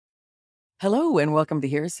Hello and welcome to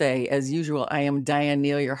Hearsay. As usual, I am Diane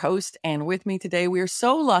Neal, your host, and with me today, we are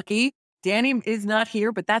so lucky. Danny is not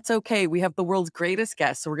here, but that's okay. We have the world's greatest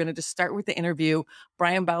guest, so we're going to just start with the interview.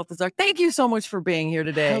 Brian Balthazar, thank you so much for being here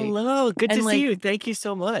today. Hello, good to see you. Thank you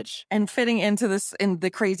so much. And fitting into this in the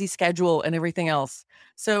crazy schedule and everything else.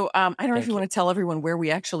 So I don't know if you want to tell everyone where we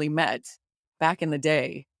actually met back in the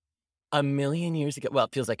day. A million years ago. Well,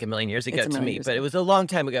 it feels like a million years ago to me, but it was a long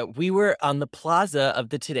time ago. We were on the plaza of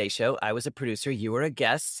the Today Show. I was a producer, you were a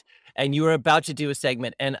guest, and you were about to do a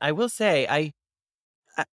segment. And I will say, I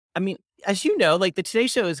mean, as you know, like the Today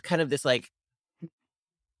Show is kind of this like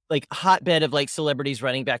hotbed of like celebrities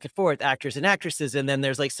running back and forth, actors and actresses, and then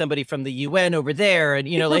there's like somebody from the UN over there, and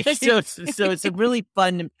like so it's a really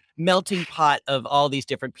fun melting pot of all these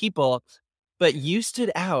different people. But you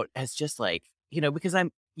stood out as just like, because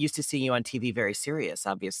I'm used to seeing you on TV very serious.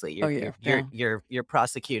 Obviously, you're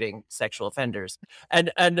prosecuting sexual offenders,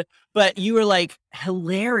 but you were like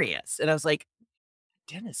hilarious, and I was like,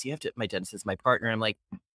 Dennis, my dentist is my partner. I'm like,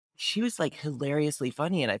 she was like hilariously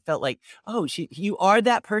funny, and I felt like, oh, you are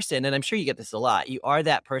that person, and I'm sure you get this a lot. You are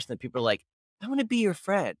that person that people are like, I want to be your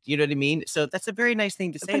friend. You know what I mean? So that's a very nice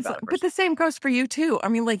thing to say about a person. But the same goes for you too. I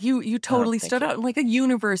mean, like you totally stood out in like a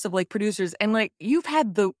universe of like producers, and like you've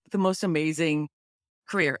had the most amazing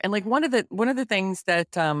career. And like one of the things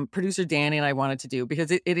that producer Danny and I wanted to do,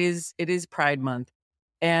 because it is Pride Month,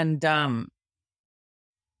 and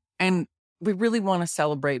we really want to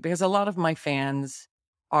celebrate, because a lot of my fans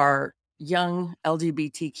are young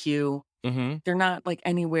LGBTQ. Mm-hmm. They're not like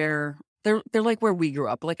anywhere. They're like where we grew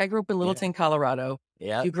up. Like I grew up in Littleton, Colorado.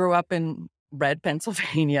 Yeah. You grew up in Red,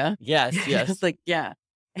 Pennsylvania. Yes. Like, yeah.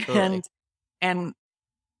 Totally.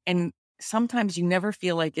 And sometimes you never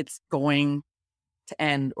feel like it's going to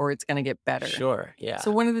end or it's going to get better. Sure. Yeah.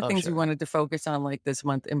 So one of the things we wanted to focus on like this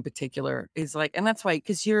month in particular is like, and that's why,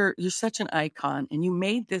 because you're such an icon and you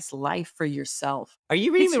made this life for yourself. Are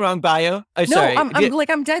you reading the wrong bio? No, sorry.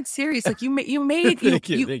 I'm dead serious. Like you made thank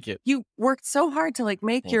you. You worked so hard to like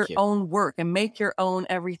make your own work and make your own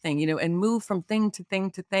everything, and move from thing to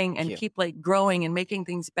thing to thing and keep like growing and making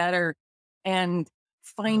things better and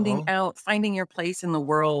finding your place in the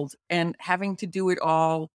world and having to do it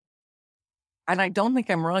all. And I don't think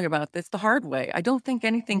I'm wrong about this, the hard way. I don't think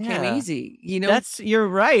anything came easy, You're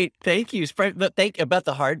right. Thank you. Think about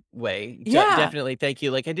the hard way. Yeah. Definitely. Thank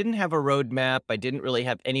you. Like I didn't have a roadmap. I didn't really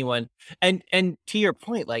have anyone. And to your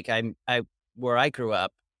point, like where I grew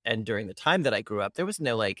up and during the time that I grew up, there was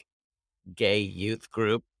no like gay youth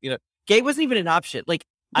group, gay wasn't even an option. Like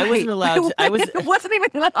I wasn't allowed to, it wasn't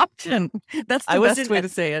even an option. That's the best way to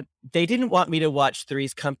say it. They didn't want me to watch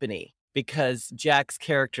Three's Company, because Jack's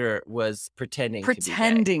character was pretending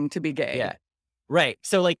to be gay. Yeah. Right.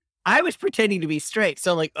 So like I was pretending to be straight.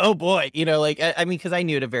 So I'm like, oh boy, I mean, because I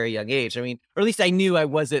knew at a very young age. I mean, or at least I knew I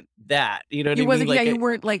wasn't that. You know what I mean? Like, you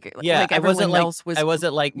weren't like everyone else was. I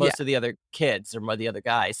wasn't like most of the other kids or the other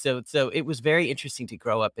guys. So it was very interesting to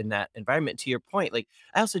grow up in that environment. To your point, like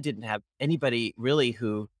I also didn't have anybody really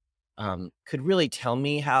who could really tell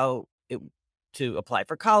me how to apply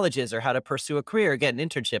for colleges or how to pursue a career, get an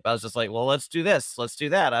internship. I was just like, well, let's do this. Let's do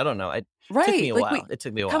that. I don't know. It took me a while. It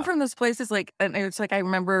took me a while. Come from those places, like, and it's like, I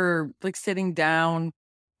remember like sitting down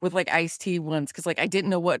with like Ice-T once. Cause like, I didn't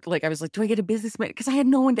know what, like, I was like, do I get a business? Cause I had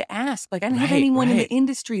no one to ask. Like I didn't have anyone in the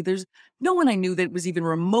industry. There's no one I knew that was even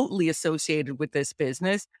remotely associated with this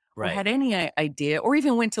business. Or had any idea, or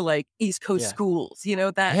even went to like East Coast schools,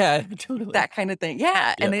 totally. That kind of thing.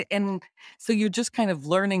 Yeah. Yep. And so you're just kind of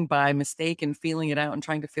learning by mistake and feeling it out and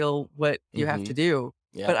trying to feel what you have to do.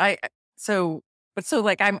 Yeah. But so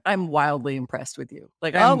like, I'm wildly impressed with you.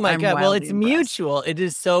 Like, oh my God. Well, it's impressed. Mutual. It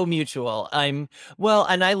is so mutual. And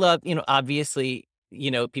I love, obviously,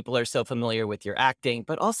 people are so familiar with your acting,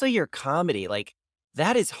 but also your comedy. Like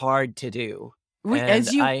that is hard to do.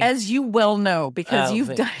 As you well know, because you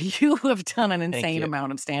have done an insane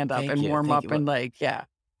amount of stand up and warm up and like,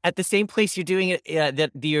 at the same place you're doing it,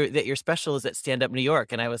 that your special is at Stand Up New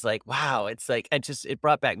York. And I was like, wow, it's like, it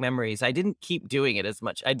brought back memories. I didn't keep doing it as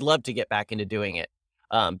much. I'd love to get back into doing it.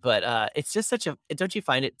 But it's just don't you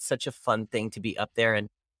find it such a fun thing to be up there and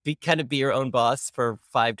be your own boss for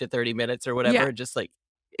 5 to 30 minutes or whatever? Just like,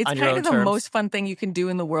 it's kind of the most fun thing you can do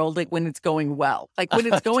in the world, like when it's going well. Like when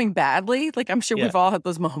it's going badly, like I'm sure we've all had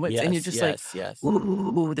those moments, and you're just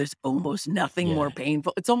ooh, there's almost nothing more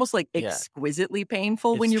painful. It's almost like exquisitely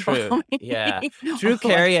painful when you're bombing. Yeah. Drew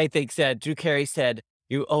Carey said,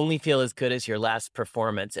 you only feel as good as your last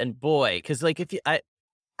performance. And boy, because like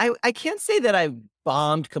I can't say that I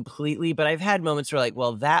bombed completely, but I've had moments where like,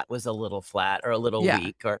 well, that was a little flat or a little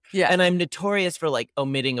weak, and I'm notorious for like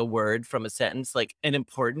omitting a word from a sentence, like an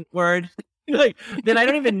important word. Like, then I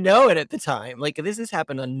don't even know it at the time. Like, this has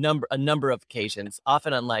happened on a number of occasions,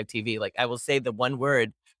 often on live TV. Like, I will say the one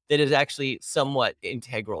word that is actually somewhat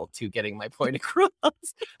integral to getting my point across,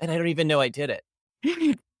 and I don't even know I did it.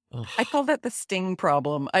 I call that the sting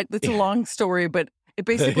problem. It's a long story, but it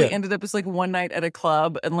basically ended up as like one night at a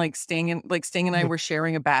club, and like Sting and I were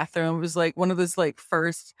sharing a bathroom. It was like one of those like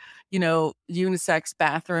first, unisex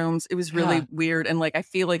bathrooms. It was really weird, and like I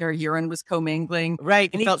feel like our urine was commingling. Right,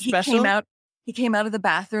 and it felt special. He came out of the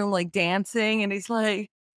bathroom like dancing, and he's like,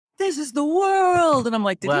 "This is the world," and I'm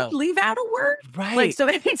like, "Did he leave out a word?" Right. Like, so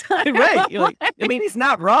anytime, right? You're like, I mean, he's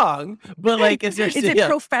not wrong, but like, is it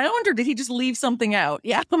profound, or did he just leave something out?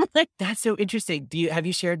 Yeah, I'm like, that's so interesting. Have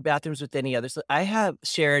you shared bathrooms with any others? I have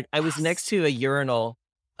shared. I was next to a urinal,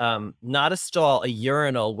 not a stall, a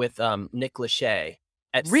urinal with Nick Lachey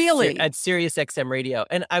at Sirius XM Radio,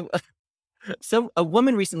 and a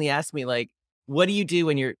woman recently asked me, like, what do you do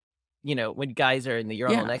when you're, when guys are in the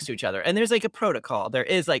urinal next to each other? And there's like a protocol. There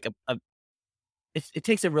is like it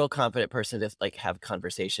takes a real confident person to like have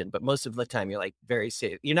conversation, but most of the time you're like very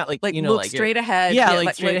safe. You're not like look like straight ahead. Yeah,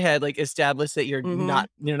 like straight ahead, like establish that you're not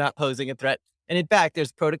posing a threat. And in fact,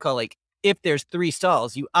 there's protocol, like if there's 3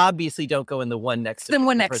 stalls, you obviously don't go in the one next to them.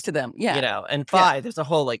 One next to them. Yeah. And 5, there's a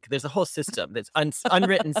whole system that's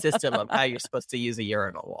unwritten system of how you're supposed to use a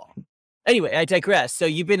urinal wall. Anyway, I digress. So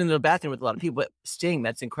you've been in the bathroom with a lot of people, but Sting,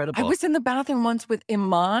 that's incredible. I was in the bathroom once with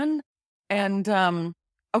Iman, and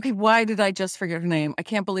okay, why did I just forget her name? I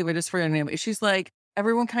can't believe I just forgot her name. She's like,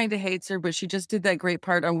 everyone kind of hates her, but she just did that great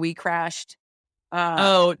part on We Crashed.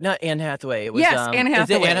 Not Anne Hathaway. It was, Anne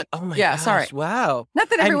Hathaway. Oh my gosh, sorry. Wow. Not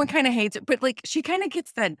that everyone kind of hates it, but like she kind of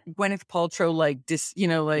gets that Gwyneth Paltrow like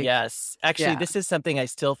like. Yes, actually, this is something I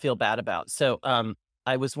still feel bad about. So,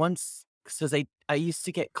 I was once, because I used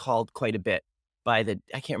to get called quite a bit by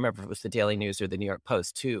I can't remember if it was the Daily News or the New York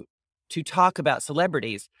Post to talk about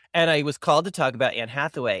celebrities, and I was called to talk about Anne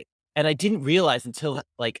Hathaway, and I didn't realize until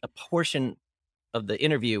like a portion of the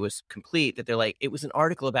interview was complete that they're like, it was an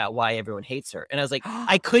article about why everyone hates her, and I was like,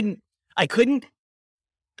 I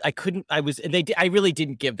really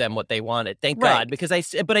didn't give them what they wanted, thank God,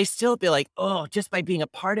 because but I still feel like, oh, just by being a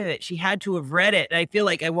part of it, she had to have read it, and I feel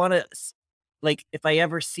like I want to, like, if I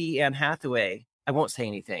ever see Anne Hathaway, I won't say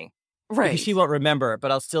anything, right? Because she won't remember,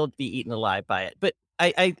 but I'll still be eaten alive by it. But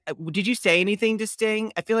I did you say anything to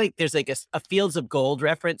Sting? I feel like there's like a Fields of Gold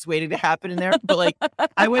reference waiting to happen in there, but like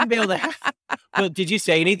I wouldn't be able to. Well, did you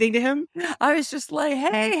say anything to him? I was just like,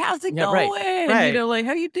 "Hey, how's it going? Right. Like,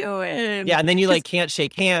 how you doing?" Yeah, and then you like can't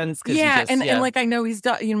shake hands because and like I know he's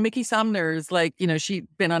Mickey Sumner's like she'd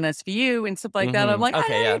been on SVU and stuff like that. I'm like,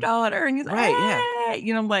 "Hey, your daughter," and he's like,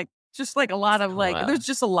 "Hey," I'm like, just like a lot of like, there's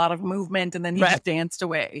just a lot of movement, and then he just danced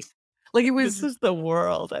away. Like it was. This is the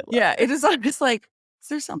world. I love it is. I'm just like, is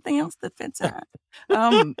there something else that fits that?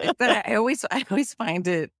 But I always find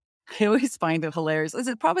it hilarious. Is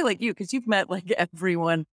it probably like you, because you've met like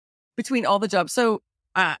everyone between all the jobs. So,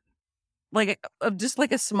 just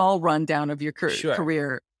like a small rundown of your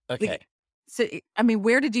career. Okay. Like, so, I mean,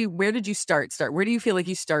 where did you start? Where do you feel like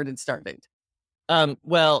you started?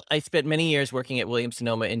 Well, I spent many years working at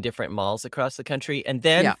Williams-Sonoma in different malls across the country, and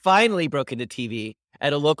then finally broke into TV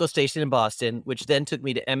at a local station in Boston, which then took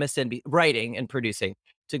me to MSNBC, writing and producing.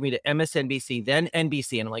 Took me to MSNBC, then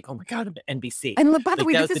NBC, and I'm like, oh my God, I'm at NBC. And by the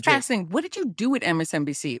way, this is fascinating. What did you do at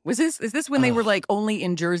MSNBC? Is this when they were like only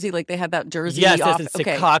in Jersey, like they had that Jersey? Yes, it's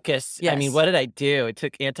a caucus. Yes. I mean, what did I do? I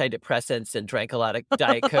took antidepressants and drank a lot of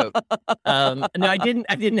Diet Coke. No, I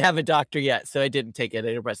didn't have a doctor yet, so I didn't take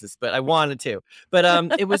antidepressants, but I wanted to. But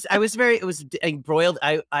I was embroiled.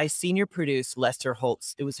 I senior produced Lester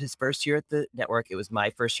Holt's. It was his first year at the network. It was my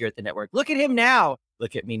first year at the network. Look at him now.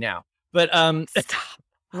 Look at me now. But Stop.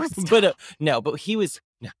 But he was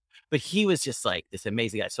just like this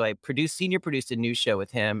amazing guy. So I senior produced a news show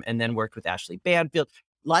with him, and then worked with Ashley Banfield.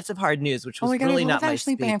 Lots of hard news, which was really not my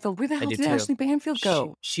Ashley Banfield. Where the hell did Ashley Banfield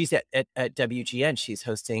go? She's at WGN. She's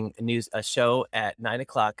hosting a show at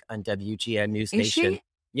 9:00 on WGN News Nation. She?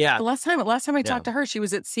 Yeah. The last time I talked to her, she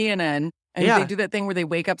was at CNN, and they do that thing where they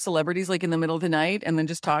wake up celebrities like in the middle of the night and then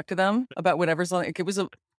just talk to them about whatever's on. It was a.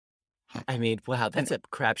 I mean, wow, that's a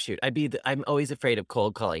crapshoot. I'm always afraid of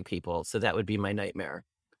cold calling people, so that would be my nightmare.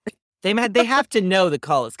 They have to know the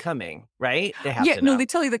call is coming, right? They have to know. No, they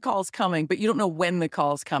tell you the call's coming, but you don't know when the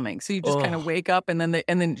call's coming. So you just kind of wake up, and then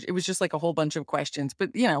it was just like a whole bunch of questions. But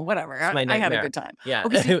whatever. I had a good time. Yeah.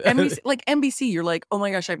 Okay, so NBC, you're like, oh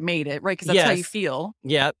my gosh, I've made it, right? Because that's how you feel.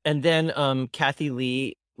 Yeah. And then Kathy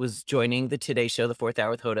Lee was joining the Today Show, the 4th Hour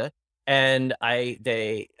with Hoda. And I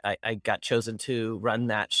got chosen to run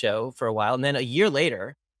that show for a while. And then a year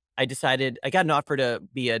later, I decided I got an offer to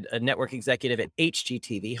be a network executive at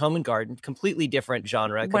HGTV, Home and Garden, completely different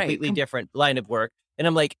genre, completely different line of work. And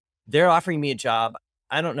I'm like, they're offering me a job.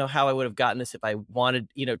 I don't know how I would have gotten this if I wanted,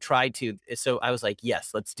 tried to. So I was like,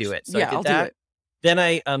 yes, let's do it. So I did I'll that. do it. Then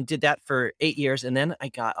I did that for 8 years. And then I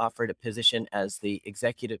got offered a position as the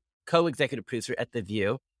co-executive producer at The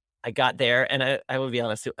View. I got there, and I will be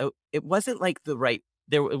honest, it wasn't like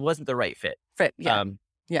it wasn't the right fit.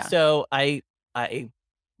 Yeah. So I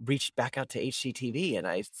reached back out to HGTV and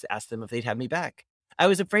I asked them if they'd have me back. I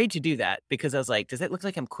was afraid to do that because I was like, does it look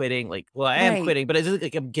like I'm quitting? Like, well, I am quitting, but it doesn't look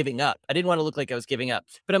like I'm giving up. I didn't want to look like I was giving up,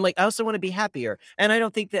 but I'm like, I also want to be happier. And I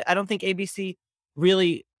don't think ABC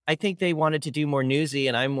really, I think they wanted to do more newsy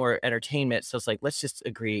and I'm more entertainment. So it's like, let's just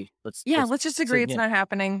agree. Let's just agree it's not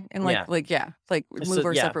happening and move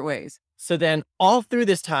our separate ways. So then all through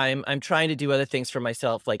this time, I'm trying to do other things for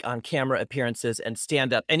myself, like on camera appearances and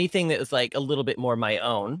stand up, anything that was like a little bit more my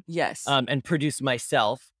own. Yes. And produce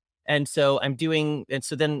myself. And so then during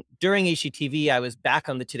HGTV, I was back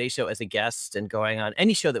on the Today Show as a guest and going on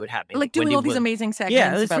any show that would happen. Like doing all these amazing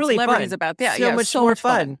segments about really celebrities, fun. So much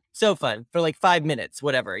fun. So fun for like 5 minutes,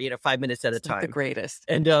 whatever, 5 minutes at a time. The greatest.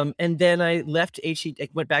 And then I left I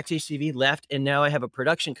went back to HGTV, left, and now I have a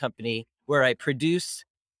production company where I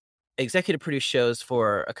executive produce shows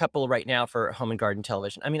for a couple right now for Home and Garden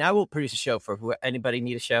Television. I mean, I will produce a show for anybody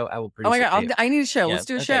need a show. I will produce. Oh my God, I need a show. Yeah. Let's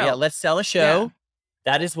do a show. Yeah, let's sell a show. Yeah.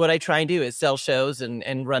 That is what I try and do, is sell shows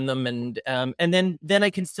and run them. And then I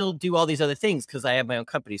can still do all these other things because I have my own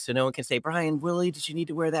company. So no one can say, Brian, Willie, did you need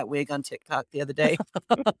to wear that wig on TikTok the other day?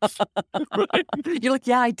 Right. You're like,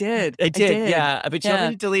 yeah, I did. I did. Yeah. But you want me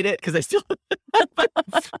to delete it? Because I still,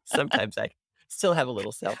 sometimes I still have a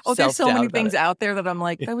little there's so many things out there that I'm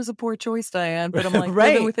like, that was a poor choice, Diane. But I'm like,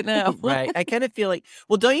 right. living with it now. Right. I kind of feel like,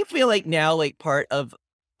 well, don't you feel like now, like part of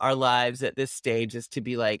our lives at this stage is to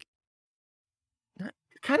be like,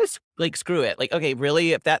 kind of like, screw it. Like, okay,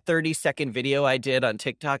 really? If that 30-second video I did on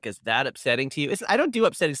TikTok is that upsetting to you? I don't do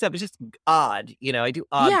upsetting stuff. It's just odd. I do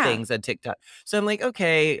odd things on TikTok. So I'm like,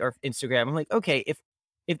 okay, or Instagram. I'm like, okay,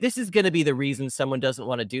 if this is going to be the reason someone doesn't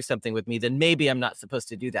want to do something with me, then maybe I'm not supposed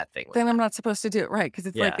to do that thing. I'm not supposed to do it. Right. Because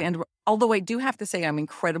it's like the end. Although I do have to say, I'm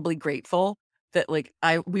incredibly grateful that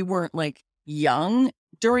we weren't like young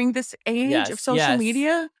during this age of social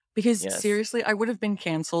media. Because seriously, I would have been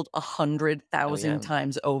canceled 100,000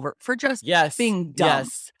 times over for just being dumb.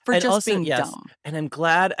 Being dumb. And I'm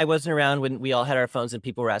glad I wasn't around when we all had our phones and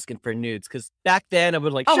people were asking for nudes. Because back then I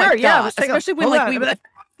would like, sure, yeah. Especially when we were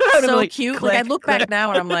so like, cute. Click, I look back now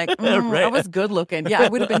and I'm like, I was good looking. Yeah, I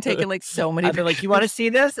would have been taking like so many. I'd be like, you want to see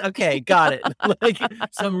this? Okay, got it.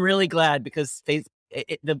 So I'm really glad because the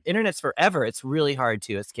internet's forever. It's really hard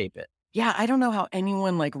to escape it. Yeah, I don't know how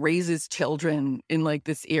anyone like raises children in like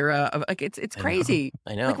this era of like it's crazy.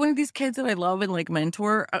 I know. Like one of these kids that I love and like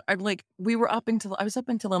mentor, I was up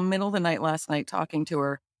until the middle of the night last night talking to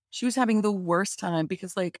her. She was having the worst time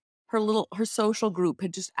because like her social group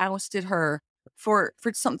had just ousted her for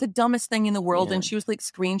the dumbest thing in the world, and she was like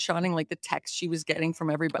screenshotting like the text she was getting from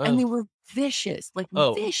everybody, and they were vicious,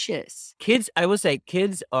 vicious. Kids, I will say,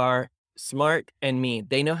 kids are smart and mean.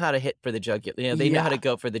 They know how to hit for the jugular. They know how to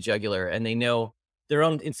go for the jugular, and they know their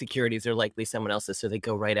own insecurities are likely someone else's, so they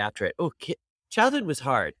go right after it. Childhood was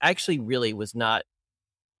hard. I actually really was not.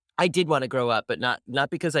 I did want to grow up, but not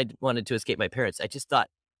because I wanted to escape my parents. I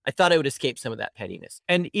thought I would escape some of that pettiness,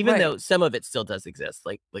 and even though some of it still does exist,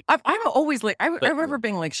 I'm always like I remember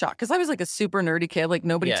being like shocked because I was like a super nerdy kid. Like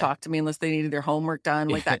nobody talked to me unless they needed their homework done,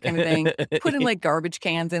 like that kind of thing. Putting like garbage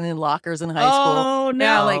cans in lockers in high school. Oh no!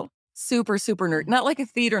 Yeah, like super nerd, not like a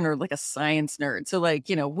theater nerd, like a science nerd. So like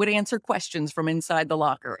would answer questions from inside the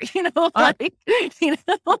locker.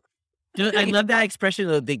 I love that expression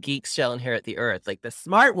of the geeks shall inherit the earth. Like the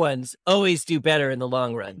smart ones always do better in the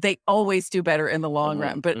long run. They always do better in the long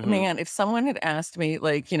run. But man, if someone had asked me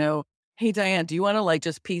like, hey, Diane, do you want to like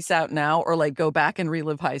just peace out now or like go back and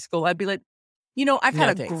relive high school? I'd be like, I've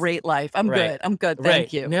had a great life. I'm good. I'm good.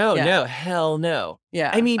 Thank you. No, hell no.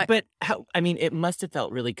 Yeah. I mean, it must have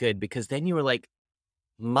felt really good because then you were like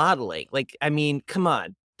modeling. Like, I mean, come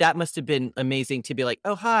on. That must have been amazing to be like,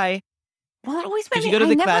 oh, hi. Well, it always been. Did you go to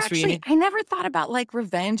the class reunion? I never thought about like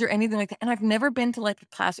revenge or anything like that, and I've never been to like a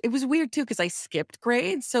class. It was weird too because I skipped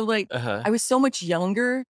grades, so like I was so much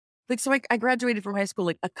younger. Like, so I graduated from high school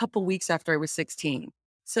like a couple weeks after I was 16.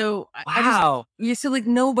 So wow, so like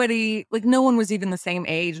nobody, like no one was even the same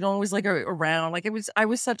age. No one was like around. Like I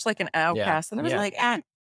was such like an outcast, and I was like, and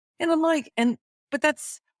I'm like, but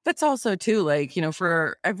that's also too like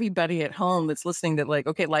for everybody at home that's listening that like,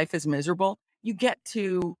 okay, life is miserable. You get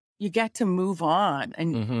to you get to move on,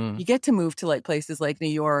 and you get to move to like places like New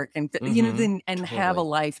York and, and have a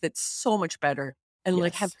life that's so much better, and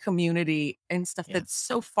like have community and stuff that's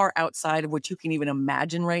so far outside of what you can even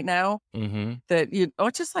imagine right now, that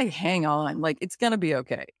just like hang on, like it's going to be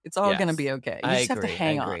okay. It's all going to be okay. You just have to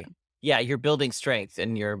hang on. Yeah, you're building strength,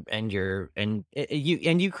 and you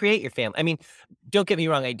create your family. I mean, don't get me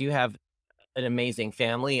wrong, I do have an amazing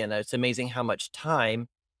family, and it's amazing how much time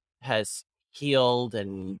has healed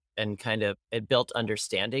and kind of it built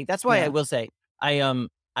understanding. That's why I will say my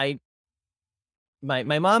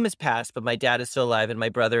mom has passed, but my dad is still alive, and my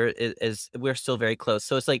brother is we're still very close.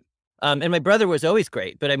 So it's like and my brother was always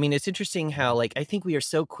great, but I mean, it's interesting how like I think we are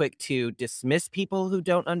so quick to dismiss people who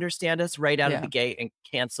don't understand us right out of the gate and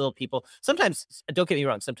cancel people. Sometimes, don't get me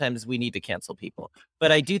wrong, sometimes we need to cancel people.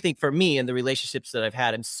 But I do think for me and the relationships that I've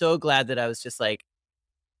had, I'm so glad that I was just like,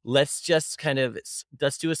 let's do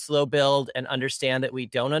a slow build and understand that we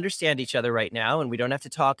don't understand each other right now, and we don't have to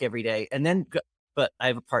talk every day. And then, but I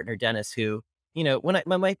have a partner, Dennis, who, when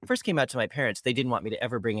I first came out to my parents, they didn't want me to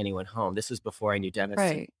ever bring anyone home. This was before I knew Dennis.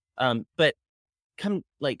 Right. But come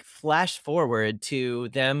like flash forward to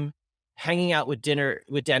them hanging out with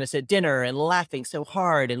Dennis at dinner and laughing so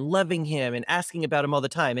hard and loving him and asking about him all the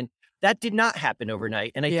time. And that did not happen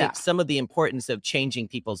overnight. And I think some of the importance of changing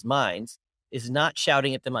people's minds is not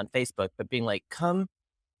shouting at them on Facebook, but being like, come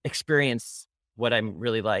experience what I'm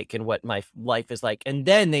really like and what my life is like. And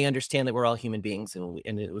then they understand that we're all human beings, and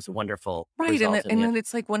it was a wonderful result. And then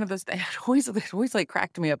it's like one of those, it always like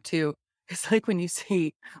cracked me up too. It's like when you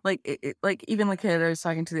see, like, like even the kid I was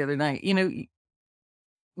talking to the other night,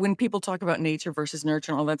 when people talk about nature versus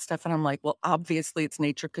nurture and all that stuff, and I'm like, well, obviously it's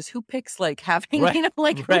nature, because who picks like having, who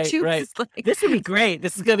chooses, like, this would be great.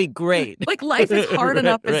 This is going to be great. Like life is hard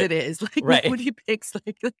enough as it is. Like, nobody picks,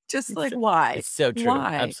 like, just like, why? It's so true.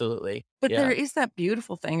 Why? Absolutely. But there is that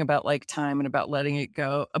beautiful thing about like time and about letting it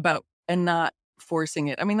go, and not forcing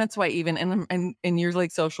it. I mean, that's why even, and you're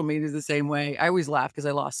like social media is the same way. I always laugh because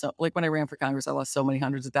I lost like when I ran for Congress, I lost so many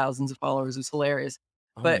hundreds of thousands of followers. It was hilarious.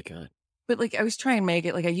 Oh my God. But like I was trying to make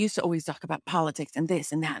it, like I used to always talk about politics and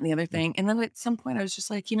this and that and the other thing. And then at some point I was just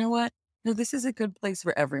like, you know what? No, this is a good place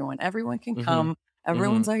for everyone. Everyone can come.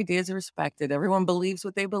 Everyone's ideas are respected. Everyone believes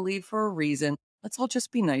what they believe for a reason. Let's all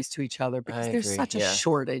just be nice to each other, because there's such a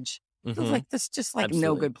shortage. It's like this, just like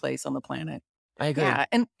no good place on the planet. I agree. Yeah.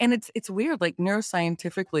 And it's weird. Like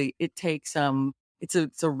neuroscientifically, it takes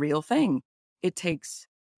it's a real thing. It takes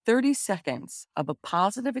 30 seconds of a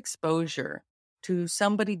positive exposure to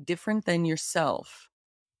somebody different than yourself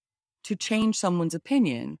to change someone's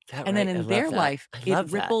opinion. And then in their life,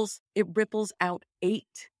 it ripples out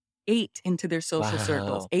eight into their social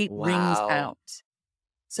circles. 8 rings out.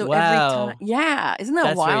 So every time, isn't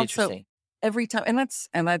that wild? So every time, and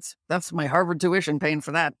that's my Harvard tuition paying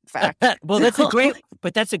for that fact. Well, that's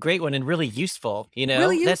a great one, and really useful,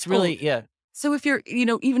 Really useful. That's really, So if you're,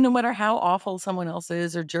 even no matter how awful someone else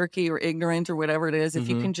is, or jerky or ignorant or whatever it is, if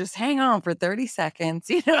you can just hang on for 30 seconds,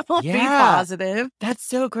 be positive. That's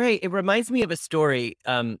so great. It reminds me of a story.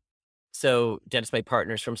 So Dennis, my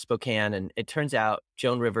partner's from Spokane, and it turns out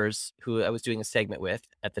Joan Rivers, who I was doing a segment with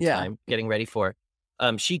at the time, getting ready for,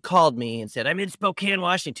 she called me and said, I'm in Spokane,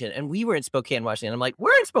 Washington. And we were in Spokane, Washington. I'm like,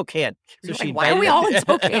 we're in Spokane. So she why are we all in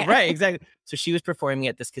Spokane? Right, exactly. So she was performing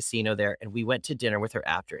at this casino there, and we went to dinner with her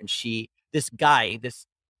after. And this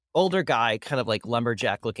older guy, kind of like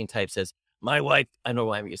lumberjack looking type, says, my wife, I don't know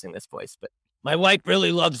why I'm using this voice, but my wife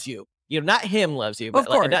really loves you. Not him loves you, but of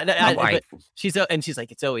course, my wife. But she's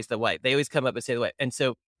like, it's always the wife. They always come up and say the wife. And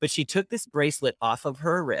so, but she took this bracelet off of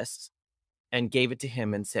her wrist and gave it to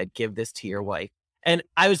him and said, give this to your wife. And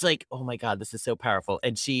I was like, oh my God, this is so powerful.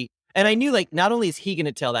 And I knew, like, not only is he going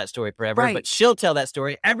to tell that story forever, but she'll tell that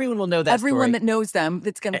story. Everyone will know that Everyone that knows them,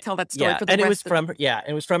 that's going to tell that story for the rest. And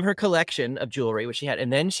it was from her collection of jewelry, which she had.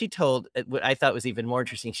 And then she told, what I thought was even more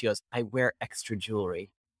interesting, she goes, I wear extra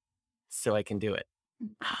jewelry so I can do it.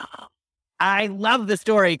 I love the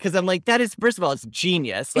story, because I'm like, that is, first of all, it's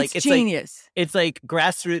genius. Like, it's genius. It's like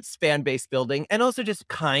grassroots fan base building, and also just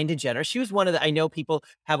kind and generous. She was one of I know people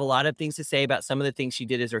have a lot of things to say about some of the things she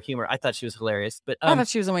did as her humor. I thought she was hilarious, but I thought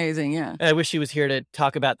she was amazing. Yeah. I wish she was here to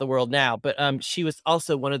talk about the world now, but she was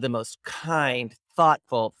also one of the most kind,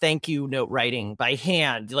 thoughtful, thank you note writing by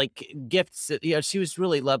hand, like gifts. She was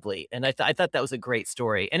really lovely, and I thought that was a great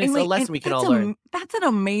story, and it's a lesson we can all learn. That's an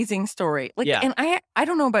amazing story. Like, and I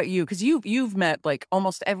don't know about you, because you've met like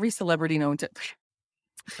almost every celebrity known to.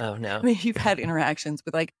 Oh no! I mean, you've had interactions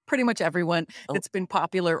with like pretty much everyone that's been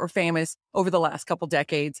popular or famous over the last couple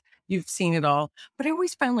decades. You've seen it all, but I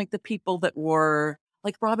always found like the people that were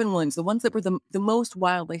like Robin Williams, the ones that were the most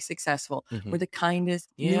wildly successful, were the kindest,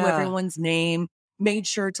 knew everyone's name, made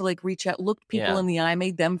sure to like reach out, looked people in the eye,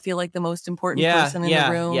 made them feel like the most important person in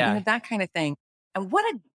the room, you know, that kind of thing. And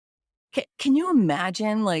can you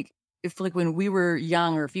imagine like if like when we were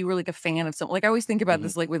young, or if you were like a fan of something, like I always think about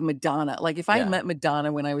this, like with Madonna, like if I met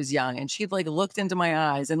Madonna when I was young and she'd like looked into my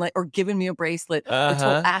eyes and like, or given me a bracelet or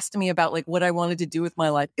asked me about like what I wanted to do with my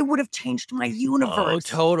life, it would have changed my universe. Oh,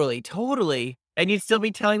 totally. And you'd still be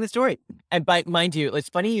telling the story. And mind you, it's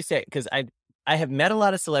funny you say it, because I have met a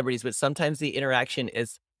lot of celebrities, but sometimes the interaction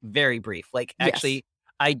is very brief. Like actually,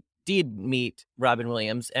 I did meet Robin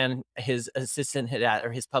Williams, and his assistant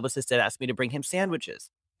his publicist had asked me to bring him sandwiches.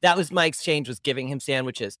 That was my exchange, was giving him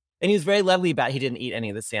sandwiches. And he was very lovely about it. He didn't eat any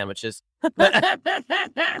of the sandwiches. But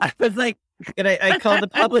I was like, and I called the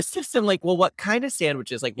publicist. I'm like, well, what kind of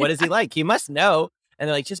sandwiches? Like, what is he like? You must know. And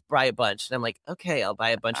they're like, just buy a bunch. And I'm like, okay, I'll buy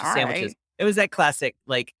a bunch of sandwiches. Right. It was that classic,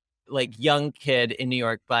 like young kid in New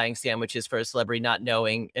York buying sandwiches for a celebrity, not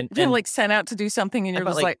knowing. And like sent out to do something, and you're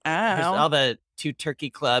just like, all the 2 turkey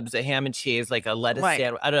clubs, a ham and cheese, like a lettuce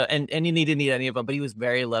sandwich. I don't know. And he didn't eat any of them, but he was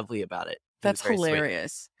very lovely about it. That's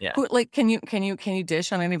hilarious. Sweet. Yeah. Who, like, can you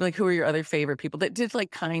dish on any, like, who are your other favorite people that did like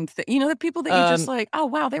kind things? You know, the people that you just like, oh,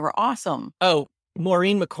 wow, they were awesome. Oh,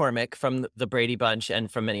 Maureen McCormick from the Brady Bunch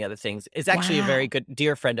and from many other things is actually a very good,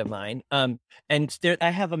 dear friend of mine. And I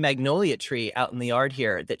have a magnolia tree out in the yard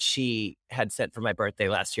here that she had sent for my birthday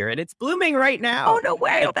last year, and it's blooming right now. Oh, no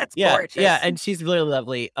way. Oh, that's gorgeous. Yeah. And she's really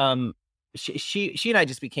lovely. She and I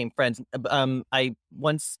just became friends. I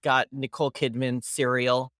once got Nicole Kidman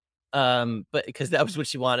cereal. But because that was what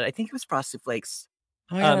she wanted. I think it was Frosted Flakes.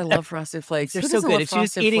 Oh my God, I love Frosted Flakes. They're so good. And she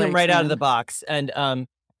was eating them right out of the box. And the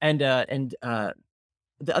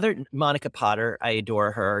other, Monica Potter, I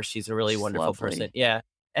adore her. She's a really wonderful person. Yeah.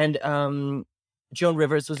 And Joan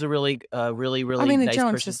Rivers was a really nice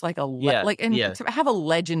Joan's person. just like to have a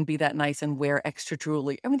legend be that nice and wear extra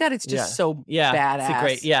jewelry. I mean, that is just so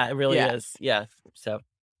badass. It really is. Yeah. So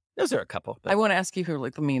those are a couple. But. I want to ask you who are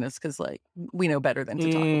like the meanest, because like we know better than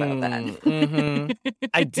to talk about that.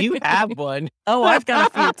 I do have one. Oh, I've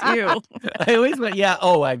got a few too. I always went,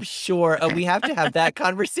 I'm sure. We have to have that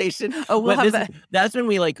conversation. We'll have that. That's when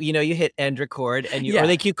we you hit end record and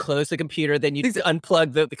you close the computer, then you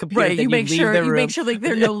unplug the computer. Right, then you make sure like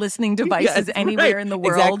there are no listening devices anywhere in the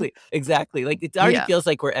world. Exactly. Like it already feels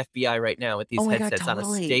like we're FBI right now with these headsets on a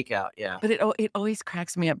stakeout. Yeah. But it always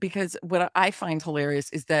cracks me up, because what I find hilarious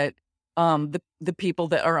is that the people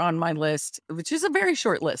that are on my list, which is a very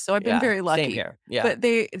short list, so I've been very lucky. Same here. Yeah. But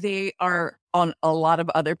they are on a lot of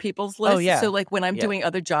other people's lists. Oh, yeah. So like when I'm doing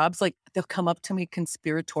other jobs, like they'll come up to me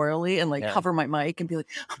conspiratorially and like cover my mic and be like,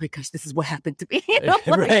 "Oh my gosh, this is what happened to me." You know,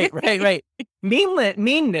 like, right.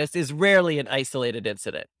 Meanness is rarely an isolated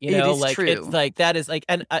incident. You know, like true. It's like that is like,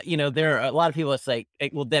 and there are a lot of people. It's like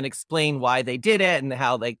it will then explain why they did it and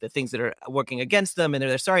how like the things that are working against them, and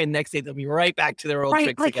they're sorry. And the next day they'll be right back to their old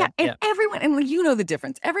tricks again. And everyone, and you know the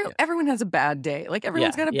difference. Everyone has a bad day. Like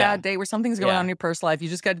everyone's got a bad day where something's going on in your personal life. You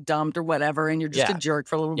just got dumped or whatever, and you're just a jerk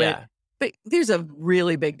for a little bit. But there's a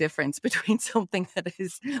really big difference between something that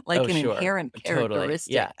is like inherent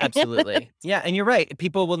characteristic. Totally. Yeah, absolutely. Yeah, and you're right.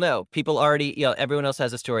 People will know. People already, everyone else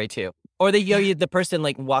has a story too. Or the person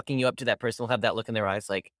like walking you up to that person will have that look in their eyes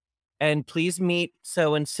like, and please meet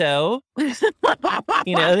so-and-so. They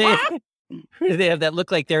have that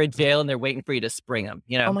look like they're in jail and they're waiting for you to spring them,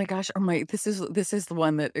 Oh my gosh. This is the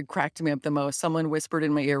one that cracked me up the most. Someone whispered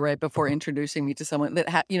in my ear right before introducing me to someone that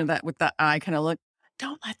had, that with that eye kind of look,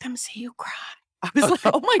 "Don't let them see you cry." I was like,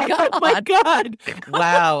 oh my God. Oh my God.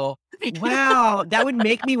 Wow. That would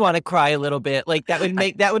make me want to cry a little bit. Like that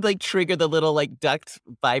would like trigger the little like duct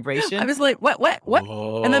vibration. I was like, what?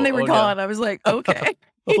 Oh, and then they were gone. No. I was like, okay.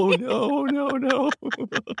 Oh no.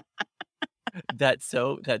 That's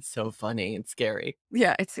so funny and scary.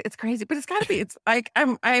 Yeah, it's crazy, but it's got to be. It's like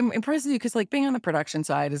I'm impressed with you, because like being on the production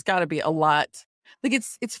side has got to be a lot. Like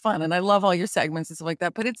it's fun, and I love all your segments and stuff like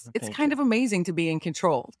that. But it's kind of amazing to be in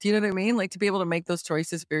control. Do you know what I mean? Like to be able to make those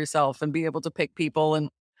choices for yourself and be able to pick people. And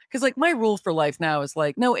because like my rule for life now is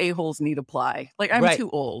like no a-holes need apply. Like I'm too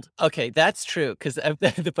old. Okay, that's true. Because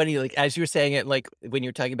the funny, like as you were saying it, like when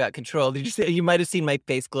you're talking about control, did you say you might have seen my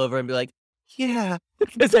face glow over and be like, yeah,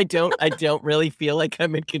 because I don't really feel like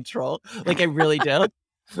I'm in control. Like I really don't.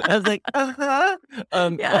 I was like, yeah,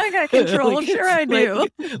 I got control. I'm sure I do.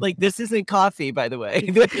 Like this isn't coffee, by the way.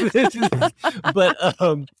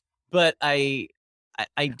 But I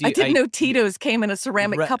do. I didn't know Tito's came in a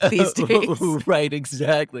ceramic cup these days. Right,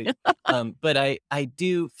 exactly. But I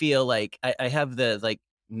do feel like I have the like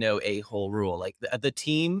no a-hole rule. Like the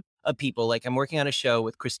team of people, like I'm working on a show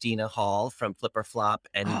with Christina Hall from Flip or Flop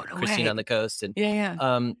and no Christine way. on the Coast. And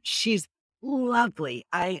yeah. She's lovely.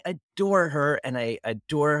 I adore her and I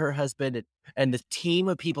adore her husband and the team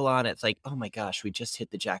of people on it's like, oh my gosh, we just hit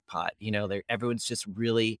the jackpot. You know, everyone's just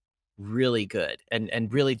really, really good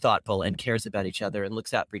and really thoughtful and cares about each other and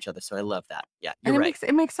looks out for each other. So I love that. Yeah, you're and right.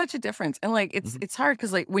 it makes such a difference. And like it's hard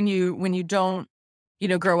because like when you don't,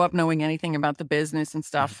 grow up knowing anything about the business and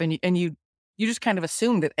stuff, and you just kind of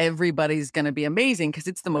assume that everybody's going to be amazing because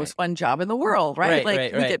it's the most fun job in the world, right?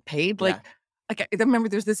 Like we get paid like I remember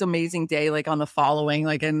there's this amazing day like on the following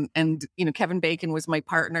like and Kevin Bacon was my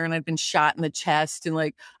partner and I'd been shot in the chest and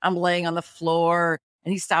like I'm laying on the floor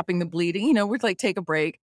and he's stopping the bleeding. We'd like take a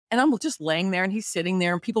break and I'm just laying there and he's sitting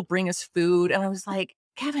there and people bring us food and I was like,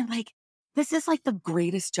 Kevin, like this is like the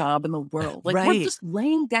greatest job in the world. Like we're just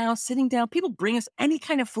laying down, sitting down. People bring us any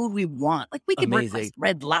kind of food we want. Like we could request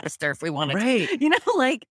red lobster if we wanted. Right.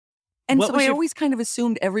 Like. And so I always kind of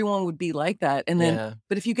assumed everyone would be like that. And then,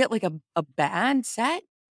 but if you get like a bad set,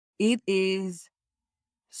 it is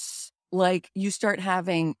like you start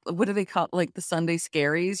having, what do they call it? Like the Sunday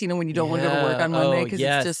scaries, when you don't want to go to work on Monday because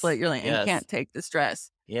it's just like, you're like, I can't take the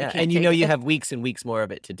stress. Yeah. And you have weeks and weeks more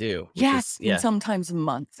of it to do. Yes. And sometimes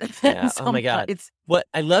months. Oh my God.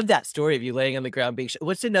 I love that story of you laying on the ground being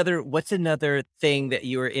What's another thing that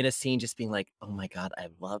you were in a scene just being like, oh my God, I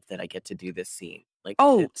love that I get to do this scene. Like,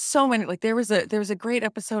 so many. Like there was a great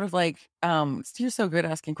episode of like, you're so good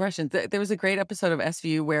asking questions. There was a great episode of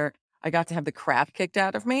SVU where I got to have the crap kicked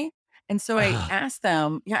out of me. And so I asked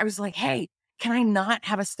them, I was like, hey, can I not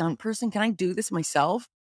have a stunt person? Can I do this myself?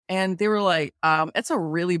 And they were like, it's a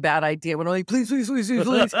really bad idea. When I'm like, please. I was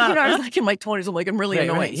like in my 20s. I'm like, I'm really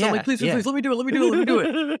annoying. So I'm like, please, let me do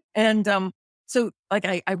it. And so like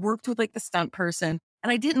I worked with like the stunt person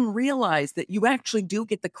and I didn't realize that you actually do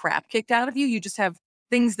get the crap kicked out of you. You just have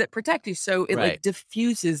things that protect you. So it like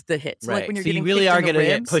diffuses the hits. So, like when you're getting you really are going to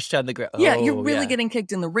get pushed on the ground. You're really getting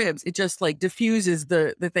kicked in the ribs. It just like diffuses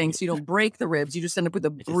the thing. So you don't break the ribs. You just end up with a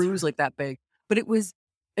bruise like that big. But it was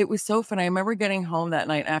so fun. I remember getting home that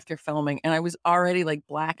night after filming and I was already like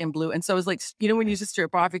black and blue. And so I was like, when you just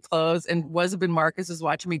strip off your clothes and Marcus was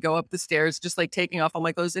watching me go up the stairs, just like taking off all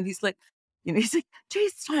my clothes. And he's like, he's like,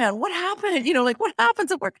 geez, Diane, what happened? Like what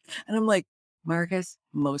happens at work? And I'm like, Marcus,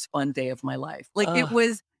 most fun day of my life. Like it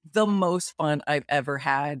was the most fun I've ever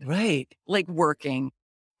had. Right. Like working.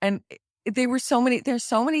 And there's so many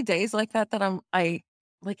days like that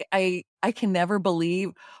I can never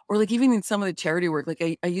believe, or like even in some of the charity work,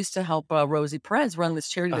 like I used to help Rosie Perez run this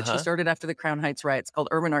charity that she started after the Crown Heights riots called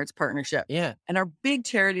Urban Arts Partnership. Yeah. And our big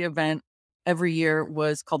charity event every year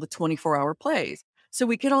was called the 24-hour plays. So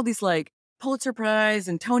we get all these like Pulitzer Prize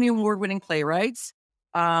and Tony Award winning playwrights.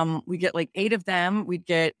 We get like 8 of them. We'd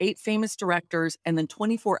get 8 famous directors and then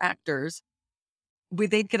 24 actors.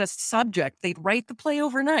 They'd get a subject. They'd write the play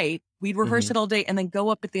overnight. We'd rehearse it all day and then go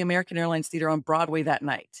up at the American Airlines Theater on Broadway that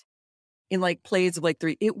night in like plays of like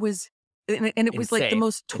 3. It was, and it was like the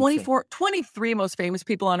most 23 most famous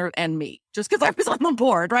people on earth and me, just because I was on the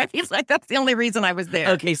board, right? He's like, that's the only reason I was there.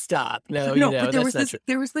 Okay, stop. No, but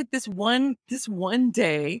there was like this one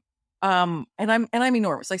day. And I'm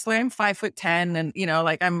enormous. Like, so I'm 5'10" and,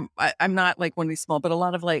 like I'm not like one of these small, but a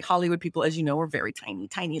lot of like Hollywood people, as you know, are very tiny,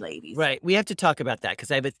 tiny ladies. Right. We have to talk about that because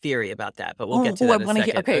I have a theory about that, but we'll get to that in a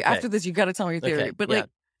second. Okay. After this, you got to tell me your theory. Okay, but like,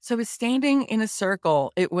 so I was standing in a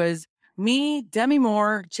circle. It was me, Demi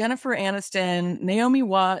Moore, Jennifer Aniston, Naomi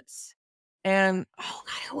Watts, and oh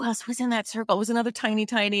God, who else was in that circle? It was another tiny,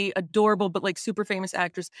 tiny, adorable, but like super famous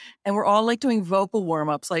actress. And we're all like doing vocal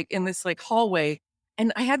warm-ups, like in this like hallway.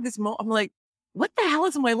 And I had this moment, I'm like, what the hell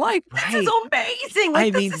is my life? This is amazing.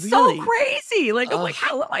 Like, this is so crazy. Like, I'm like,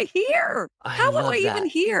 how am I here? How am I even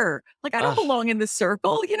here? Like, I don't belong in this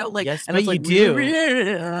circle, like, yes, and but like, you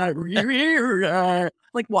do.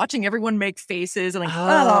 Like watching everyone make faces and like,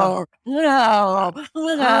 like,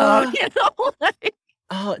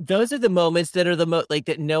 oh, those are the moments that are the most like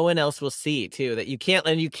that no one else will see too, that you can't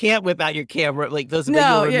whip out your camera. Like those, but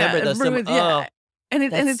you'll remember those. And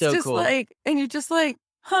it's so just cool. Like, and you're just like,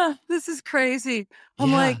 this is crazy.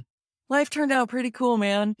 I'm like, life turned out pretty cool,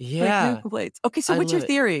 man. Yeah. Like, no complaints. Okay, so what's your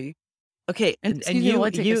theory? Okay, and you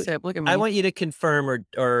take a sip. Look at me. I want you to confirm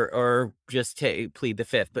or just plead the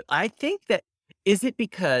fifth. But I think that is it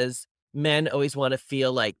because men always want to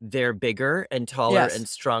feel like they're bigger and taller and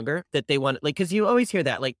stronger, that they want, like, because you always hear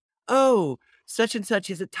that, like, oh, such and such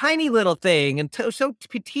is a tiny little thing and so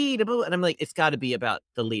petite. And I'm like, it's got to be about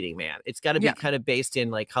the leading man. It's got to be kind of based in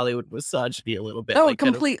like Hollywood misogyny a little bit. Oh, like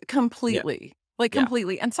completely. Like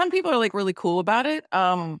completely. And some people are like really cool about it.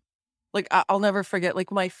 Like, I'll never forget,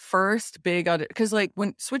 like, my first big audition, because, like,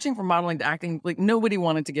 when switching from modeling to acting, like, nobody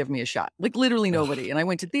wanted to give me a shot. Like, literally nobody. And I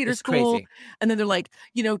went to theater school, crazy. and then they're like,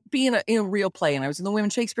 be in a real play. And I was in the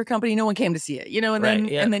Women's Shakespeare Company. No one came to see it,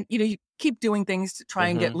 and then, you keep doing things to try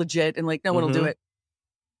and get legit, and, like, no one will do it.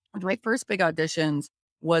 And my first big auditions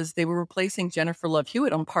was they were replacing Jennifer Love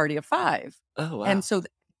Hewitt on Party of Five. Oh, wow. And so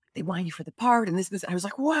they want you for the part, and this. I was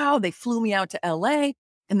like, wow. They flew me out to LA.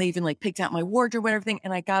 And they even like picked out my wardrobe and everything.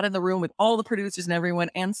 And I got in the room with all the producers and everyone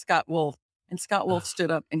and Scott Wolf. And Scott Wolf stood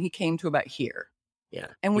up and he came to about here. Yeah.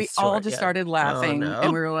 And we all just started laughing.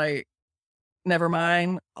 And we were like, never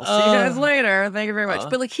mind. I'll see you guys later. Thank you very much.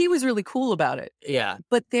 But like, he was really cool about it. Yeah.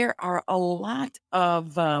 But there are a lot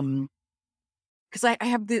of, because I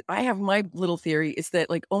have my little theory is that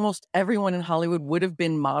like almost everyone in Hollywood would have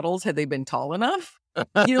been models had they been tall enough.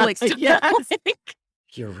 Like, yes.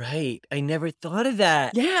 You're right. I never thought of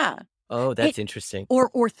that. Yeah. Oh, that's interesting.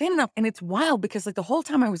 Or thin enough. And it's wild because like the whole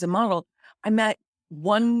time I was a model, I met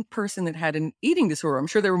one person that had an eating disorder. I'm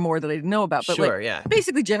sure there were more that I didn't know about. But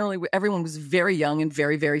basically, generally, everyone was very young and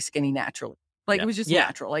very, very skinny naturally. Like it was just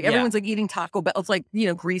natural. Like everyone's like eating Taco Bell. It's like,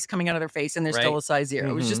 grease coming out of their face and they're still a size 0.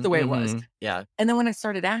 It was just the way it was. Yeah. And then when I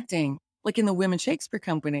started acting, like in the Women's Shakespeare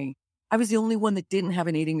Company, I was the only one that didn't have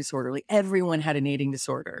an eating disorder. Like everyone had an eating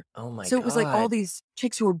disorder. Oh my God. So it was like all these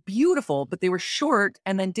chicks who were beautiful, but they were short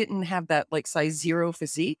and then didn't have that like size 0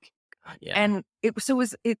 physique. Yeah. And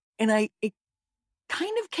it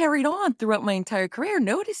kind of carried on throughout my entire career,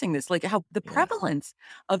 noticing this, like how the prevalence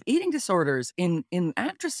of eating disorders in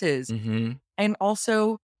actresses and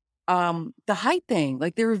also the height thing.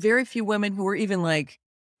 Like there were very few women who were even like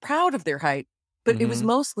proud of their height, but it was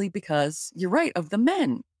mostly because you're right, of the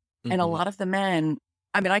men. And a lot of the men,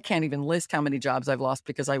 I mean, I can't even list how many jobs I've lost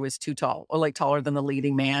because I was too tall or like taller than the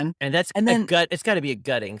leading man. And it's got to be a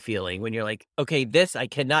gutting feeling when you're like, okay, this I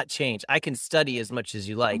cannot change. I can study as much as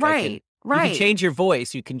you like. Right. You can change your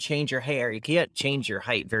voice. You can change your hair. You can't change your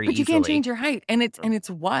height very easily. But you can't change your height. And it's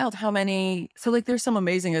wild how many. So like there's some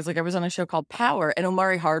amazing guys. Like I was on a show called Power and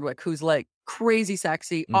Omari Hardwick, who's like crazy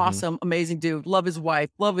sexy, awesome, amazing dude. Love his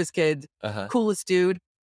wife, love his kids, coolest dude.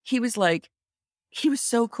 He was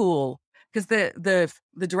so cool because the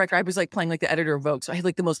director, I was like playing like the editor of Vogue. So I had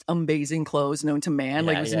like the most amazing clothes known to man.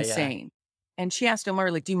 Like it was insane. Yeah. And she asked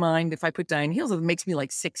Omari, like, do you mind if I put Diane heels? It makes me like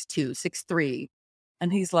 6'2", 6'3".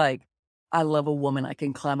 And he's like, I love a woman. I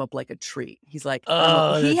can climb up like a tree. He's like,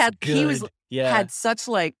 he had such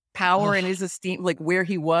like power in his esteem, like where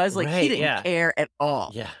he was, like he didn't care at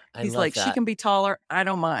all. Yeah. He's like, she can be taller. I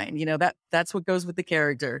don't mind. That's what goes with the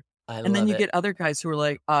character. And then you get other guys who are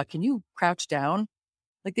like, can you crouch down?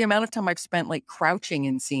 Like the amount of time I've spent like crouching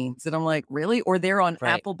in scenes that I'm like, really? Or they're on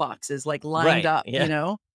apple boxes, like lined up,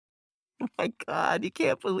 Oh my God, you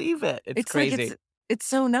can't believe it. It's crazy. Like it's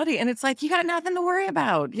so nutty. And it's like, you got nothing to worry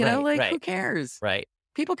about, who cares? Right.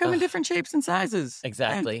 People come in different shapes and sizes.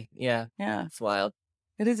 Exactly. Yeah. Yeah. It's wild.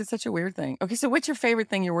 It is. It's such a weird thing. Okay. So what's your favorite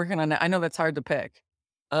thing you're working on now? I know that's hard to pick.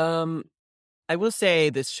 I will say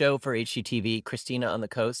this show for HGTV, Christina on the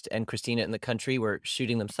Coast and Christina in the Country, we're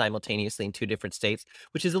shooting them simultaneously in 2 different states,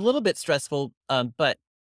 which is a little bit stressful. But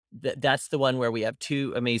that's the one where we have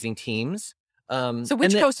 2 amazing teams. So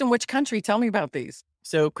which coast and which country? Tell me about these.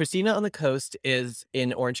 So Christina on the Coast is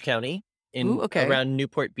in Orange County, around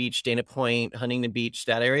Newport Beach, Dana Point, Huntington Beach,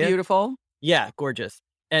 that area. Beautiful. Yeah, gorgeous.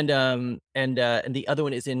 And the other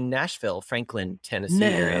one is in Nashville, Franklin, Tennessee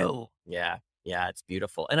area. Yeah. Yeah, it's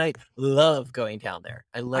beautiful. And I love going down there.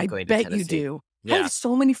 I love going to Tennessee. I bet you do. Yeah. I have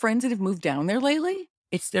so many friends that have moved down there lately.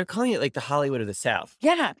 They're calling it like the Hollywood of the South.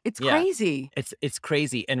 Yeah, it's crazy. It's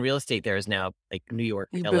crazy. And real estate there is now like New York,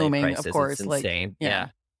 LA booming, prices. Of course. It's insane. Like, yeah.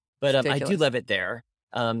 But I do love it there.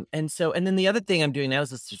 And then the other thing I'm doing now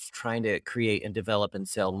is just trying to create and develop and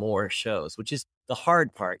sell more shows, which is the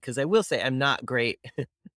hard part. Because I will say I'm not great.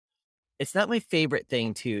 It's not my favorite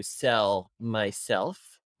thing to sell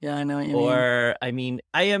myself. Yeah, I know what you mean. Or, I mean,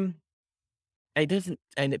 and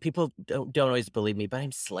people don't always believe me, but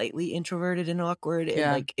I'm slightly introverted and awkward.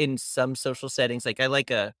 And like in some social settings, like I like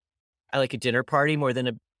a dinner party more than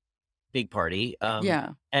a big party.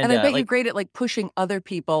 And I bet you're great at like pushing other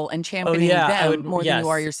people and championing them more than you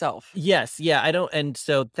are yourself. Yes. Yeah. And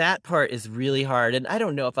so that part is really hard. And I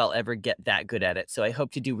don't know if I'll ever get that good at it. So I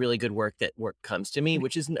hope to do really good work that work comes to me,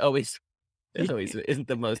 which isn't always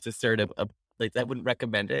the most assertive. Like I wouldn't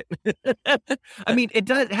recommend it. I mean,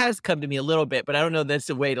 has come to me a little bit, but I don't know that's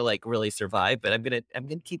a way to like really survive. But I'm gonna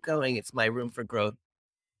keep going. It's my room for growth.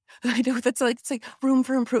 I know it's like room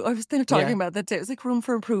for improvement. I was talking about that too. It's like room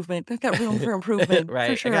for improvement. I've got room for improvement.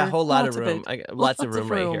 Right. For sure. I got a whole lot of room. I got lots of room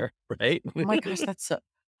right here. Right. Oh my gosh, that's so.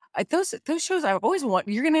 those shows I've always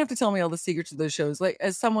wanted. You're gonna have to tell me all the secrets of those shows. Like,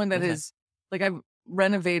 as someone that is like, I've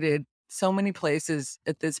renovated so many places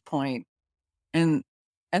at this point, and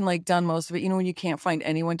like done most of it. You know, when you can't find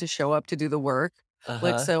anyone to show up to do the work.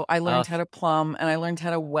 Like, so I learned how to plumb, and I learned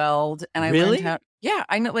how to weld, and I learned how. Yeah,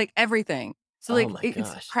 I know like everything. So like it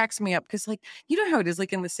cracks me up because like, you know how it is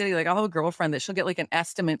like in the city. Like, I'll have a girlfriend that she'll get like an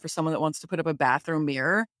estimate for someone that wants to put up a bathroom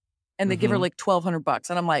mirror, and they give her like $1,200,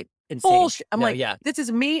 and I'm like, bullshit. I'm like, this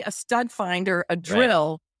is me, a stud finder, a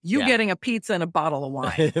drill, you getting a pizza and a bottle of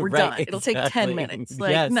wine. We're done. It'll take 10 minutes.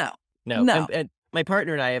 Like, no. And my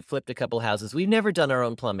partner and I have flipped a couple houses. We've never done our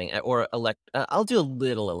own plumbing or I'll do a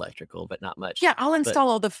little electrical, but not much. Yeah, I'll install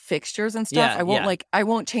all the fixtures and stuff. I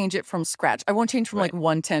won't change it from scratch. I won't change from like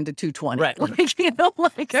 110 to 220. Right. Like, you know,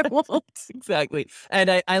 like I won't. Exactly. And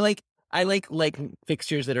I like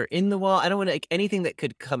fixtures that are in the wall. I don't want to like anything that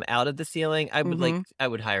could come out of the ceiling. I would I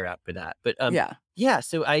would hire out for that. But yeah.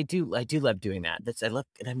 So I do love doing that. And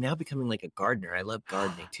I'm now becoming like a gardener. I love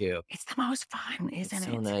gardening too. It's the most fun, isn't it?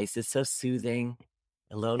 So nice. It's so soothing.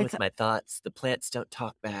 Alone with my thoughts. The plants don't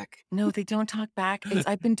talk back. No, they don't talk back.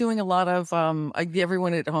 I've been doing a lot of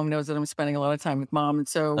everyone at home knows that I'm spending a lot of time with Mom, and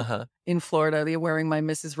so in Florida, they're wearing my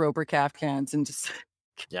Mrs. Roper caftans and just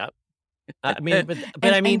I mean,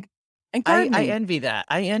 but I mean. I envy that.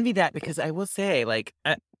 I envy that because I will say, like,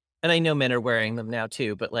 and I know men are wearing them now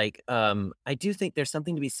too, but like, I do think there's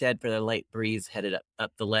something to be said for the light breeze headed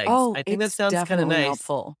up the legs. Oh, I think that sounds kind of nice.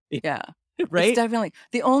 Helpful. Yeah. Right? It's definitely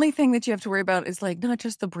the only thing that you have to worry about is like not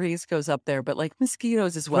just the breeze goes up there, but like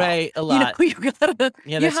mosquitoes as well. Right, a lot. You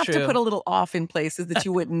have to put a little off in places that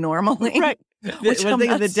you wouldn't normally. Right. One thing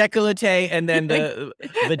of the décolleté and then the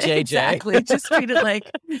JJ. Exactly. Just treat it like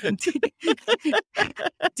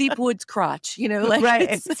deep woods crotch, you know, like right.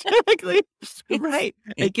 Exactly. Right.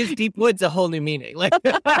 It gives deep woods a whole new meaning. Like,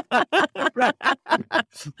 right.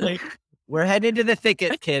 Like, we're heading into the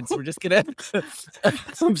thicket, kids. We're just gonna.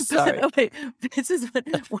 I'm sorry. Okay, this is what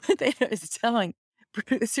they was telling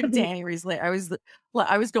producer Danny recently. I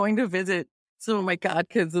was going to visit some of my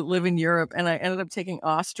godkids that live in Europe, and I ended up taking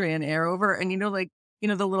Austrian Air over. And the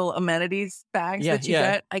little amenities bags that you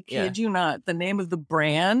get. I kid you not. The name of the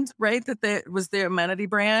brand, right? Was the amenity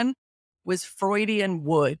brand was Freudian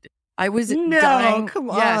Wood. I was dying. Come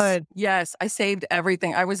on. Yes. I saved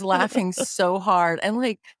everything. I was laughing so hard. And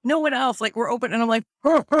like no one else, like we're open and I'm like,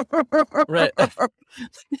 right.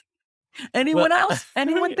 Anyone else?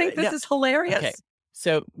 Anyone think this is hilarious? Okay.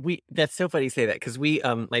 So that's so funny you say that because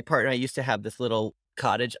my partner and I used to have this little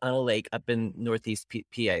cottage on a lake up in Northeast PA,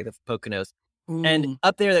 the Poconos. Ooh. And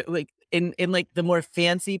up there, like in like the more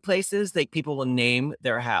fancy places, like people will name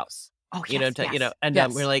their house. Oh,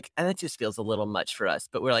 and we're like, and that just feels a little much for us.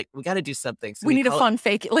 But we're like, we got to do something. So we need a fun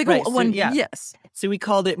fake, like one. Yes. So we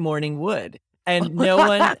called it Morning Wood, and no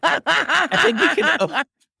one. I think we can.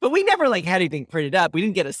 But we never like had anything printed up. We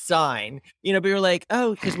didn't get a sign, but we were like,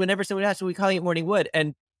 because whenever someone asked, we calling it Morning Wood,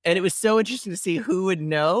 and it was so interesting to see who would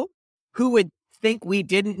know, who would think we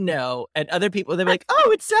didn't know, and other people they're like, oh,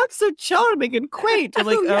 it sounds so charming and quaint. I'm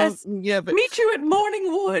like, yes. Yeah, but meet you at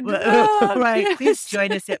Morning Wood. Right, yes. Please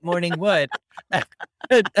join us at Morning Wood.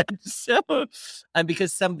 and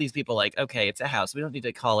because some of these people like, okay, it's a house, we don't need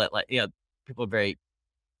to call it like, people are very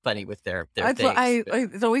funny with their things.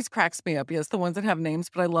 It always cracks me up. Yes, the ones that have names,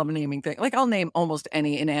 but I love naming things. Like I'll name almost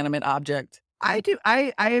any inanimate object. I do.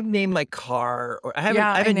 I have named my car, or I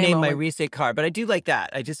haven't named my recent car, but I do like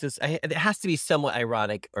that. It has to be somewhat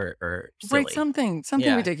ironic or silly. Right, something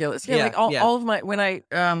ridiculous. Yeah, like all of my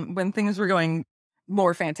when things were going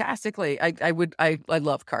more fantastically, I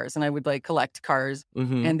love cars and I would like collect cars,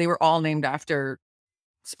 and they were all named after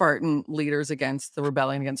Spartan leaders against the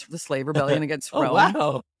slave rebellion against Rome.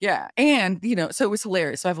 Wow. Yeah, and so it was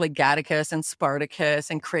hilarious. So I have like Gattacus and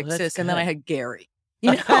Spartacus and Crixus, and then I had Gary.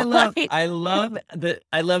 I love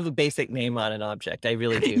the basic name on an object. I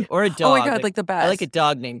really do. Or a dog. Oh my God, like the best. I like a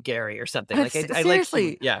dog named Gary or something. Like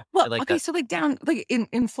seriously. I like that. So like down like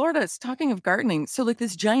in Florida, it's talking of gardening. So like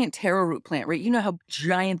this giant taro root plant, right? You know how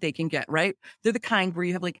giant they can get, right? They're the kind where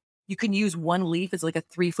you have like you can use one leaf as like a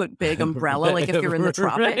 3-foot big umbrella, like if you're in the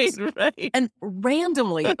tropics. Right. And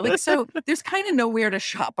randomly, like, so there's kind of nowhere to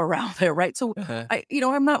shop around there, right? So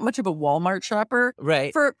I'm not much of a Walmart shopper,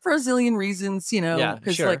 right? For a zillion reasons,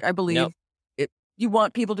 because like I believe you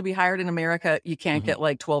want people to be hired in America. You can't get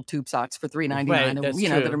like 12 tube socks for $3.99,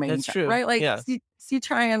 that are made in China, right? Like, so you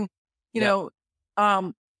try and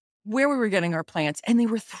where we were getting our plants, and they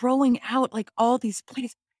were throwing out like all these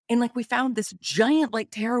plants. And like we found this giant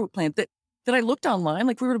like taro plant that I looked online,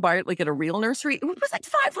 like we were to buy it like at a real nursery. It was like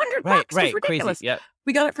 $500. Right, it was ridiculous. Crazy. Yeah.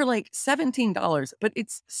 We got it for like $17, but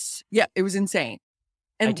it was insane.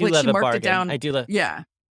 And do love she a marked bargain. it down. I do love. Yeah.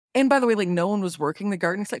 And by the way, no one was working the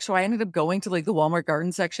garden section. So I ended up going to the Walmart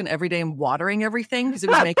garden section every day and watering everything because it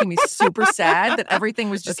was making me super sad that everything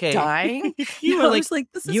was just dying. You were like,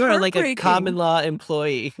 this is you are like a common law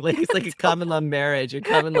employee. Like it's like a common law marriage or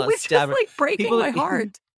common law staff. It was just like breaking my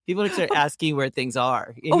heart. People would start asking where things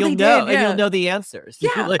are. And you'll know. And you'll know the answers. Yeah.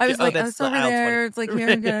 I was like, it's over there. It's like, here,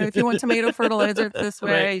 if you want tomato fertilizer, it's this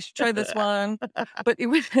way. You should try this one. But it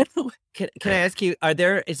was. Can I ask you,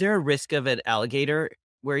 is there a risk of an alligator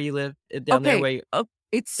where you live down there?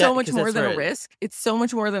 It's so much more than a risk. It's so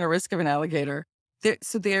much more than a risk of an alligator. It's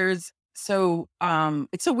so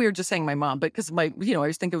weird just saying my mom, but because I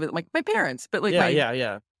always think of it like my parents, but like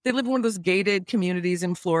they live in one of those gated communities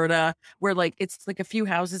in Florida where like it's like a few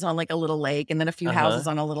houses on like a little lake and then a few houses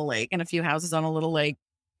on a little lake and a few houses on a little lake.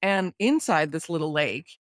 And inside this little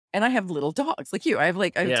lake, and I have little dogs like you. I have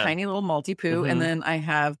a tiny little Maltipoo, and then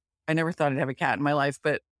I never thought I'd have a cat in my life,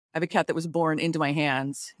 but I have a cat that was born into my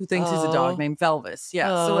hands who thinks he's a dog named Velvis.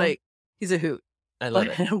 Yeah. So like he's a hoot. I love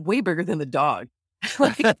it. Way bigger than the dog.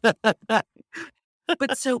 But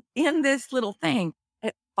so in this little thing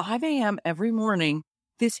at 5 a.m. every morning,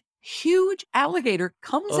 this huge alligator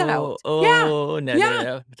comes out.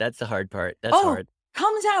 No. That's the hard part. That's hard.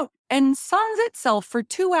 Comes out and suns itself for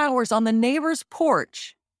 2 hours on the neighbor's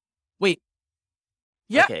porch. Wait.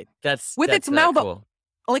 Yeah. Okay. That's its mouth cool.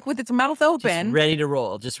 Like with its mouth open. Just ready to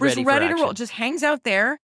roll. Just ready to roll. Just hangs out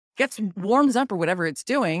there, warms up or whatever it's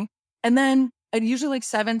doing. And then at usually like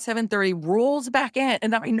 7:30 rolls back in.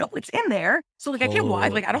 And now I know it's in there. So like I can't I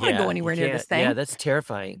don't want to go anywhere near this thing. Yeah, that's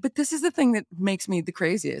terrifying. But this is the thing that makes me the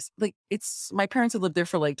craziest. Like my parents have lived there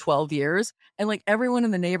for like 12 years. And like everyone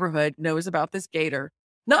in the neighborhood knows about this gator.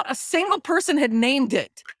 Not a single person had named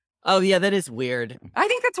it. Oh, yeah, that is weird. I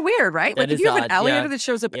think that's weird, right? Like if you have an alligator that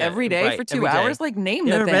shows up every day for 2 hours, like name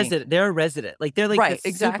the thing. They're a resident. Like they're like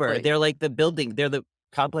super. They're like the building. They're the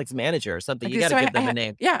complex manager or something. You got to give them a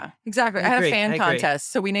name. Yeah, exactly. I had a fan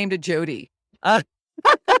contest, so we named it Jody.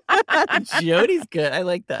 Jody's good. I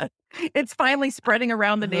like that. It's finally spreading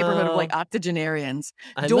around the neighborhood of like octogenarians.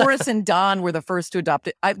 Doris and Don were the first to adopt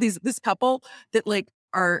it. This couple that like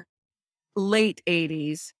are late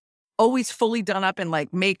 80s. Always fully done up in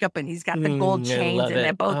like makeup, and he's got the gold chains, and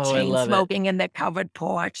they're both chain smoking in the covered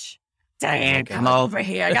porch. Diane, come over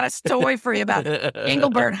here. I got a story for you about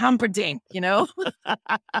Engelbert Humperdinck,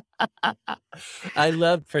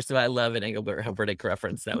 First of all, I love an Engelbert Humperdinck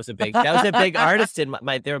reference. That was a big artist in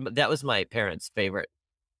that was my parents' favorite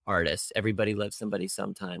artist. Everybody Loves Somebody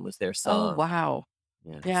Sometime was their song. Oh, wow.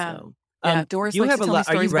 Yeah. So, Doris likes to tell me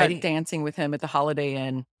stories about dancing with him at the Holiday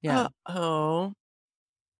Inn. Yeah.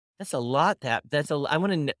 That's a lot. I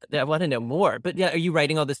want to know more. But yeah, are you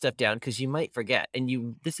writing all this stuff down? Because you might forget,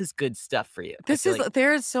 and this is good stuff for you.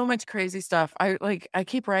 There's so much crazy stuff. I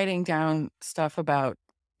keep writing down stuff about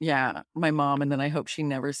my mom, and then I hope she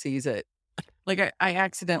never sees it. Like I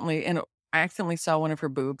accidentally saw one of her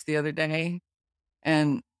boobs the other day,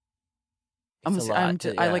 and I'm scarred.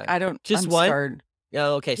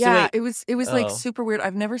 Oh, okay. So yeah, it was like super weird.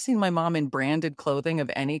 I've never seen my mom in branded clothing of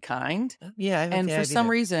any kind. And for some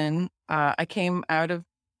reason, I came out of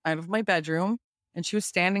my bedroom, and she was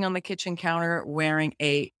standing on the kitchen counter wearing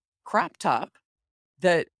a crop top.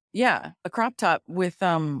 A crop top with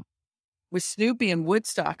Snoopy and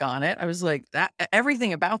Woodstock on it. I was like, that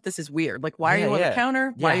everything about this is weird. Like, why are you on the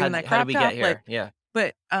counter? Why are you in that crop top? How did we get here? Like,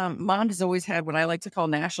 but mom has always had what I like to call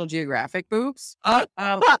National Geographic boobs. I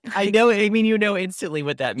know. I mean, instantly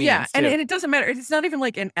what that means. Yeah, and it doesn't matter. It's not even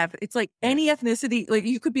like it's like any ethnicity. Like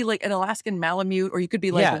you could be like an Alaskan Malamute, or you could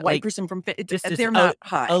be like a white person from. They're not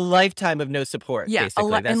hot. A lifetime of no support. Yeah,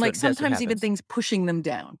 basically. And like sometimes even things pushing them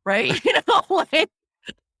down. Right.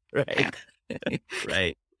 Right.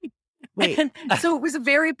 Right. Wait. And so it was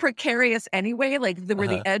very precarious anyway, like where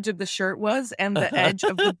the edge of the shirt was and the edge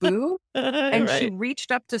of the boob. And she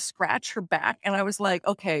reached up to scratch her back. And I was like,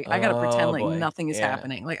 okay, I got to pretend like nothing is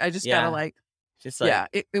happening. Like, I just got to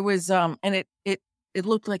it was, and it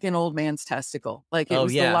looked like an old man's testicle. Like it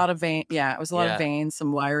was a lot of vein. Yeah. It was a lot of veins,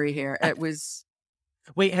 some wiry hair. It was.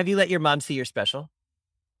 Wait, have you let your mom see your special?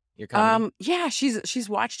 Your comedy? Yeah, she's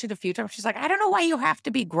watched it a few times. She's like, I don't know why you have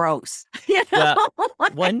to be gross.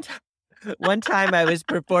 One time I was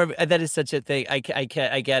performing. That is such a thing. I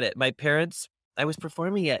get it. My parents. I was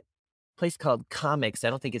performing at a place called Comics.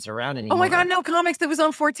 I don't think it's around anymore. Oh my God, no, Comics. That was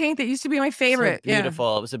on 14th. It used to be my favorite. So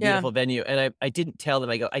beautiful. It was a beautiful venue, and I didn't tell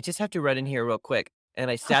them. I go, I just have to run in here real quick,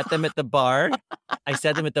 and I sat them at the bar. I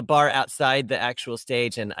sat them at the bar outside the actual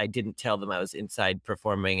stage, and I didn't tell them I was inside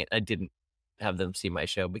performing. I didn't have them see my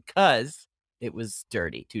show because it was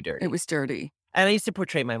dirty, too dirty. It was dirty. And I used to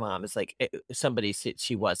portray my mom as like somebody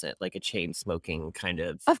she wasn't, like a chain smoking kind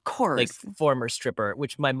of course, like former stripper,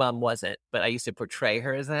 which my mom wasn't, but I used to portray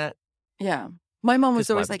her as that. Yeah. My mom was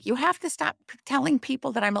always like, you have to stop telling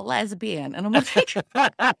people that I'm a lesbian. And I'm like,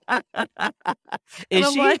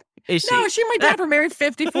 is she? Like, is she? No, she and my dad were married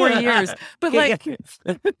 54 years. But like,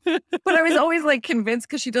 but I was always like convinced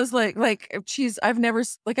because she does like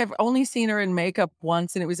I've only seen her in makeup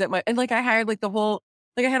once, and it was at and like I hired like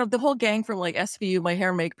I had the whole gang from like SVU, my hair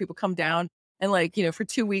and makeup people come down and like, for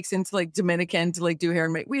 2 weeks into like Dominican to like do hair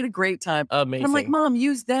and make. We had a great time. Amazing. And I'm like, Mom,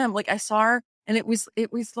 use them. Like I saw her. And it was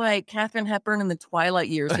like Katharine Hepburn in the Twilight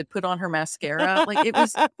years had put on her mascara. Like it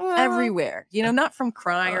was everywhere, not from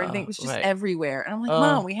crying or anything. It was just everywhere. And I'm like,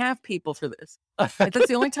 Mom, we have people for this. Like, that's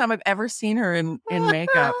the only time I've ever seen her in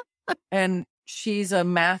makeup. And she's a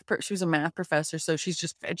she was a math professor. So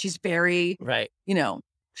she's very,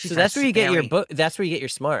 so that's where you get your book. That's where you get your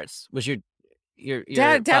smarts. Was your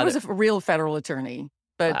dad was a real federal attorney.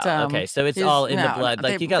 But wow. Okay, so it's all in the blood.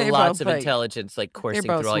 Like you got lots of intelligence, like coursing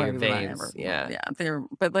through all your veins. Yeah.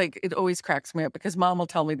 But like it always cracks me up because Mom will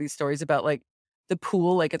tell me these stories about like the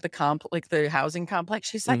pool, like at the housing complex.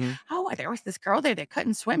 She's like, oh, there was this girl there that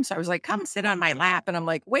couldn't swim, so I was like, come sit on my lap, and I'm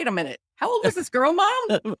like, wait a minute, how old was this girl, Mom?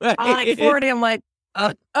 I'm like 40. I'm like,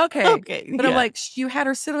 okay. But I'm like, you had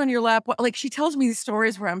her sit on your lap. Like she tells me these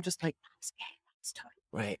stories where I'm just like,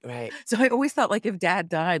 right. So I always thought like if Dad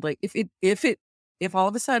died, like if all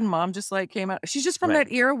of a sudden Mom just like came out, she's just from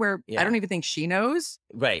that era where I don't even think she knows.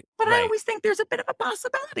 Right. But I always think there's a bit of a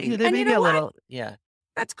possibility. Yeah, there may be a little,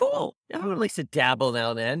 That's cool. Everyone likes to dabble now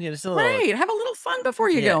and then. Just a little, right. Have a little fun before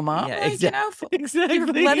you go, Mom. Yeah, like, exactly. You're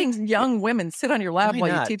letting young women sit on your lap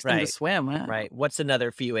while you teach them to swim. Huh? Right. What's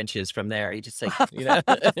another few inches from there? You just like,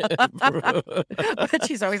 But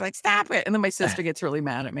she's always like, stop it. And then my sister gets really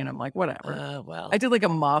mad at me and I'm like, whatever. Well. I did like a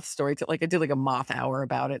moth story. I did like a moth hour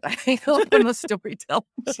about it. I think one of the storytellers.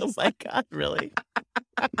 Oh my God, really?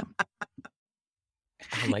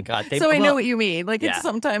 Oh my God. I know what you mean. Like it's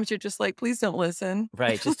sometimes you're just like, please don't listen.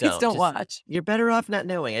 Right. Just please don't watch. You're better off not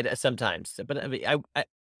knowing it sometimes. But I mean, I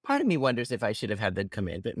part of me wonders if I should have had them come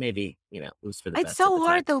in, but maybe, it was for the best. It's so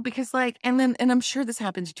hard though, because like, and I'm sure this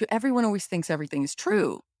happens too. Everyone always thinks everything is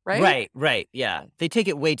true. Right. Right. Yeah. They take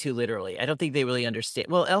it way too literally. I don't think they really understand.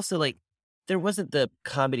 Well, also like there wasn't the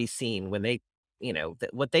comedy scene when they,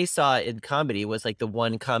 what they saw in comedy was like the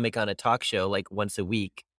one comic on a talk show, like once a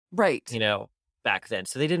week. Right. Back then.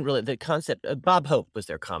 So they didn't really, the concept, Bob Hope was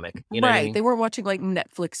their comic. You know right. What I mean? They weren't watching like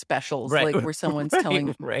Netflix specials, like where someone's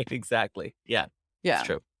telling. Right. Exactly. Yeah. Yeah. It's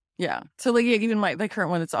true. Yeah. So like even my current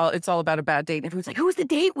one, it's all about a bad date. And everyone's like, who's the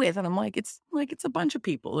date with? And I'm like, it's a bunch of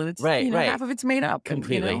people. And it's half of it's made up.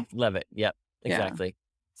 Completely. And, love it. Yep. Exactly. Yeah.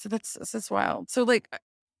 So that's wild. So like,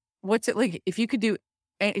 what's it like if you could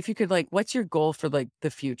like, what's your goal for like the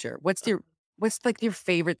future? What's like your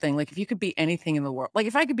favorite thing? Like if you could be anything in the world, like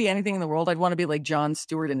if I could be anything in the world, I'd want to be like Jon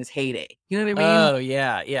Stewart in his heyday. You know what I mean? Oh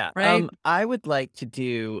yeah. Yeah. Right. I would like to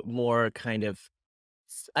do more scripted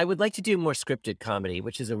comedy,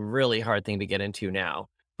 which is a really hard thing to get into now.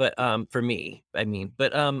 But for me,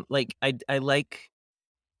 like I like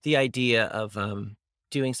the idea of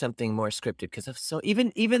doing something more scripted because of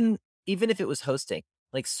even if it was hosting,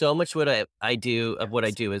 like so much what I do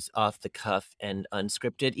is off the cuff and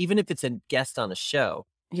unscripted, even if it's a guest on a show.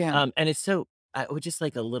 Yeah. And it's I would just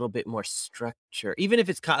like a little bit more structure, even if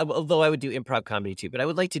it's although I would do improv comedy too, but I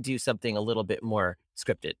would like to do something a little bit more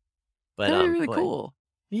scripted. But that'd be really cool.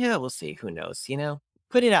 Yeah, we'll see. Who knows?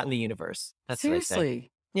 Put it out in the universe. That's seriously. What I say.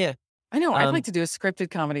 Yeah. I know. I'd like to do a scripted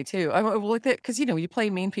comedy too. I like that because you play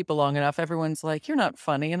mean people long enough, everyone's like, "You're not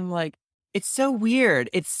funny," and I'm like, it's so weird.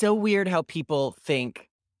 It's so weird how people think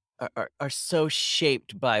are so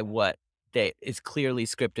shaped by what is clearly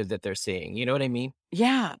scripted that they're seeing. You know what I mean?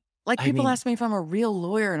 Yeah. Like people ask me if I'm a real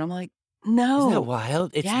lawyer, and I'm like, no. Isn't that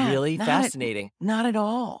wild? It's really fascinating. Not at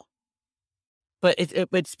all. But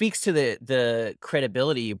it speaks to the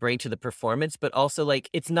credibility you bring to the performance, but also like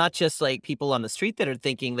it's not just like people on the street that are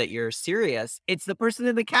thinking that you're serious. It's the person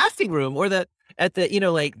in the casting room or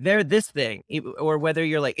like they're this thing, or whether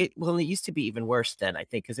you're like it. Well, it used to be even worse then, I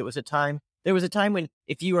think, because there was a time when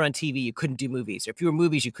if you were on TV, you couldn't do movies, or if you were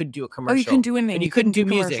movies, you couldn't do a commercial. Oh, you couldn't do anything. And you couldn't do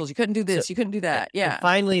commercials. music. You couldn't do this. You couldn't do that. Yeah. And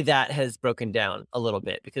finally, that has broken down a little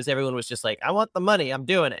bit because everyone was just like, "I want the money. I'm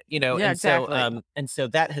doing it." Yeah, and exactly. So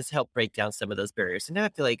that has helped break down some of those barriers. And now I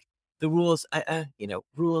feel like the rules,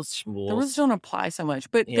 rules. The rules don't apply so much,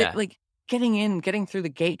 but like getting through the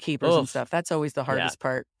gatekeepers and stuff. That's always the hardest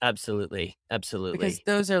part. Absolutely. Because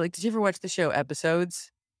those are like, did you ever watch the show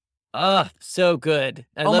Episodes? Oh, so good.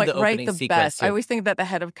 I love the right, opening the sequence best. I too. always think about the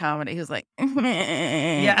head of comedy. He was like,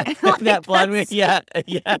 Yeah, like, that blonde wig. Yeah,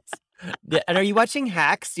 yes. Yeah. And are you watching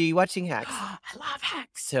Hacks? Are you watching Hacks? I love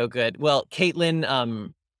Hacks. So good. Well,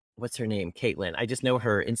 Caitlin, what's her name? Caitlin. I just know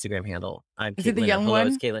her Instagram handle. I'm Is it the Caitlin, or young hello, it's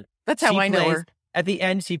one? Caitlin. That's how She I know plays her. at the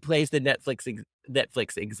end. She plays the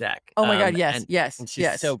Netflix exec. Oh my God! Yes, And yes, she's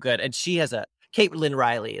yes. so good. And she has Caitlin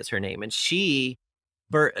Riley is her name, and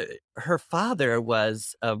her father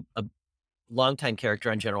was a longtime character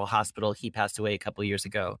on General Hospital. He passed away a couple of years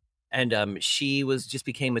ago. And she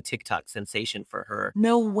became a TikTok sensation for her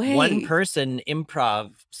No way. one person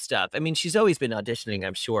improv stuff. I mean, she's always been auditioning,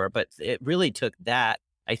 I'm sure, but it really took that,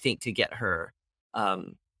 I think, to get her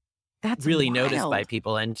That's really wild. noticed by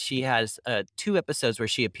people. And she has 2 episodes where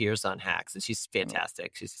she appears on Hacks, and she's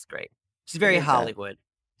fantastic. She's just great. She's very Hollywood.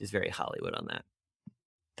 She's very Hollywood on that.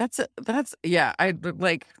 That's yeah. I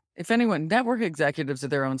like, if anyone, network executives are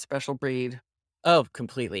their own special breed. Oh,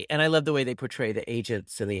 completely. And I love the way they portray the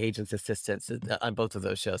agents and the agent's assistants on both of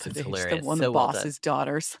those shows. It's hilarious. The boss's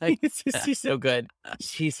daughters. Like, she's so good.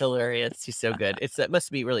 She's hilarious. She's so good. It must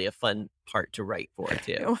be really a fun part to write for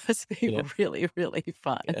too. It must be really, really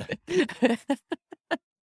fun. Yeah.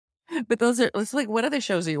 But it's like, what other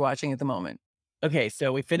shows are you watching at the moment? Okay,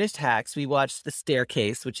 so we finished Hacks. We watched The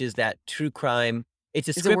Staircase, which is that true crime. It's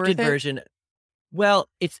a scripted version. Well,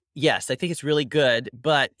 yes, I think it's really good,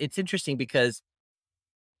 but it's interesting because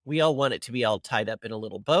we all want it to be all tied up in a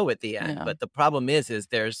little bow at the end. Yeah. But the problem is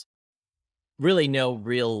there's really no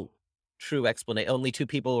real true explanation. Only 2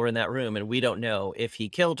 people were in that room, and we don't know if he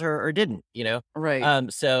killed her or didn't, Right.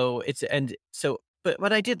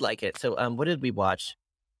 But I did like it. So what did we watch?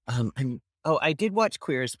 I did watch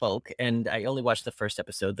Queer as Folk, and I only watched the first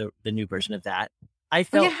episode, the new version of that. I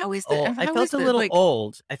felt I felt a little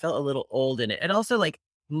old. I felt a little old in it. And also, like,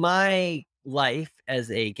 my life as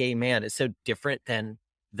a gay man is so different than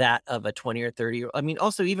that of a 20 or 30. I mean,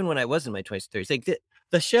 also, even when I was in my 20s, 30s, like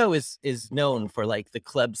the show is known for like the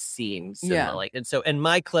club scenes. Yeah. And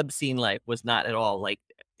my club scene life was not at all like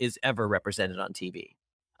is ever represented on TV.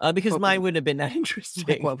 Because mine wouldn't have been that interesting.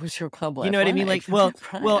 Like, what was your club life? You know what I mean? Like, well,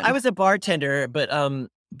 I was a bartender, but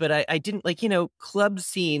I didn't like, club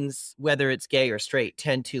scenes, whether it's gay or straight,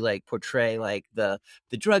 tend to like portray like the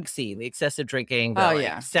drug scene, the excessive drinking,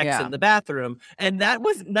 the sex in the bathroom. And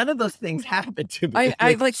none of those things happened to me.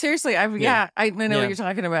 I like, seriously, I know what you're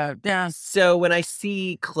talking about. Yeah. So when I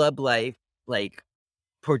see club life, like,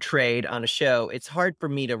 portrayed on a show, it's hard for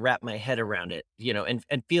me to wrap my head around it,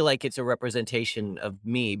 and feel like it's a representation of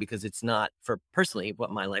me, because it's not for personally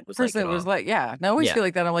what my life was like. It was like, I always feel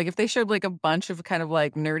like that. I'm like, if they showed like a bunch of kind of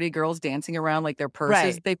like nerdy girls dancing around, like their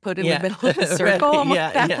purses they put in the middle of the circle,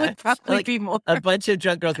 that would probably like, be more. A bunch of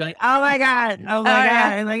drunk girls going, oh my God,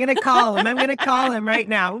 I'm going to call him. I'm going to call him right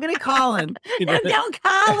now. I'm going to call him. Don't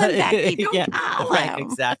call him, Becky. Don't call him. Right,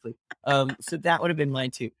 exactly. So that would have been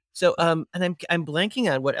mine too. So, and I'm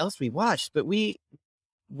blanking on what else we watched, but we're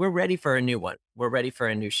ready for a new one. We're ready for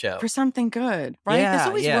a new show. For something good, right? Yeah, there's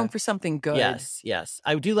always room for something good. Yes.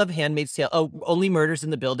 I do love Handmaid's Tale. Oh, Only Murders in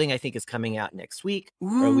the Building, I think, is coming out next week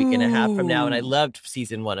or a week and a half from now. And I loved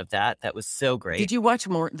season 1 of that. That was so great. Did you watch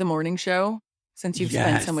The Morning Show? Since you've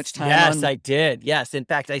spent so much time Yes, I did. Yes. In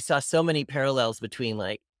fact, I saw so many parallels between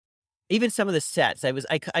like, even some of the sets.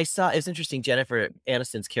 I saw, it was interesting. Jennifer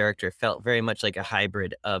Aniston's character felt very much like a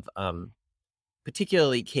hybrid of,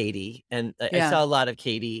 particularly Katie. And I saw a lot of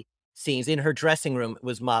Katie scenes in her dressing room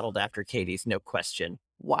was modeled after Katie's, no question.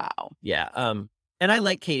 Wow. Yeah. And I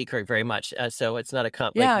like Katie Couric very much. So it's not a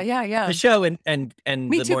comp. Yeah. The show and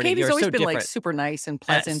me the too. morning, Katie's always so been different. Like super nice and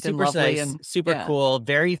pleasant and lovely, nice, and super cool,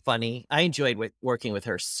 very funny. I enjoyed working with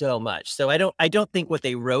her so much. So I don't think what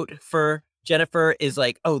they wrote for Jennifer is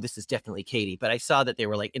like, oh, this is definitely Katie. But I saw that they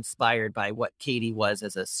were like inspired by what Katie was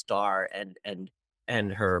as a star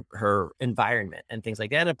and her environment and things like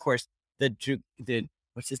that. And of course, the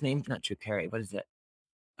what's his name? Not Drew Carey. What is it?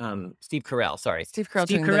 Steve Carell. Sorry, Steve Carell.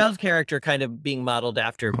 Steve Carell's character kind of being modeled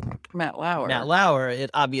after Matt Lauer.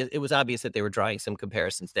 It was obvious that they were drawing some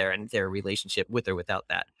comparisons there and their relationship with or without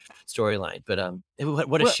that storyline. But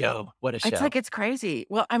what a show! What a show! It's like, it's crazy.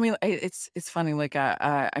 Well, I mean, it's funny. Like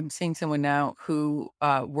I'm seeing someone now who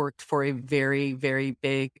worked for a very, very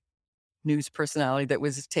big news personality that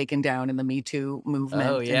was taken down in the Me Too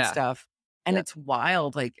movement and stuff. And it's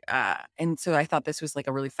wild. Like, and so I thought this was like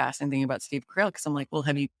a really fascinating thing about Steve Carell, because I'm like, well,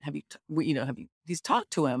 have you he's talked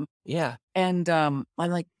to him? Yeah. And I'm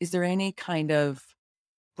like, is there any kind of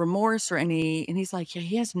remorse or any, and he's like, yeah,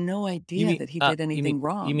 he has no idea that he did anything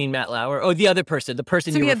wrong. You mean Matt Lauer? Oh, the other person, the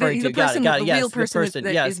person you're referring to. Got it. The real person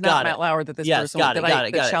is not Matt Lauer that this person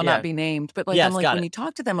that shall not be named. But like, I'm like, when you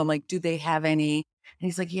talk to them, I'm like, do they have any? And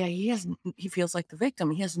he's like, yeah, he feels like the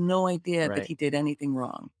victim. He has no idea that he did anything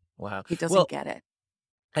wrong. Wow. He doesn't get it.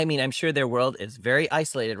 I mean, I'm sure their world is very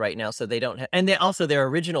isolated right now, so they don't have, and also their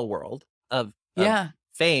original world of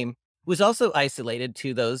fame was also isolated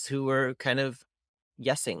to those who were kind of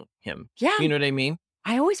yesing him. Yeah. You know what I mean?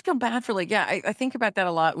 I always feel bad for I think about that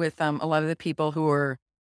a lot with a lot of the people who are,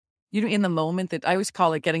 in the moment, that I always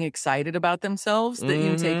call it getting excited about themselves, that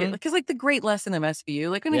you take it, because like the great lesson of SVU,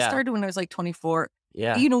 like when I started when I was like 24,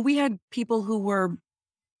 we had people who were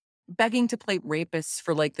begging to play rapists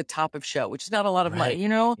for like the top of show, which is not a lot of money,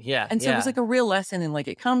 Yeah. And so it was like a real lesson in like,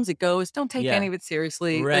 it comes, it goes, don't take any of it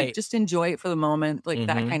seriously, like just enjoy it for the moment, like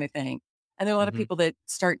that kind of thing. And there are a lot of people that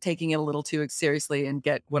start taking it a little too seriously and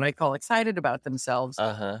get what I call excited about themselves.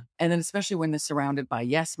 And then especially when they're surrounded by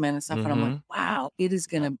yes men and stuff, and I'm like, wow, it's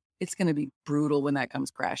gonna be brutal when that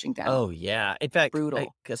comes crashing down. Oh yeah, in fact,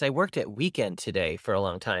 brutal. Because I worked at Weekend Today for a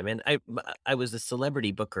long time, and I was a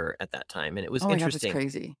celebrity booker at that time, and it was interesting. God,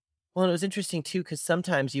 that's crazy. Well, it was interesting too, because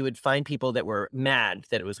sometimes you would find people that were mad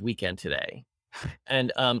that it was Weekend Today,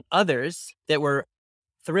 and others that were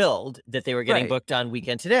thrilled that they were getting booked on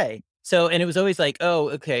Weekend Today. So, and it was always like, oh,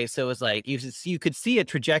 okay. So it was like, you could see a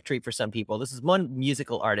trajectory for some people. This is one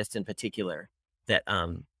musical artist in particular that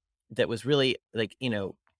was really like,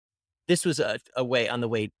 this was a way on the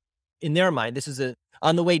way, in their mind, this is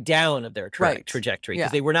on the way down of their trajectory,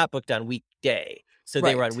 because they were not booked on weekday. So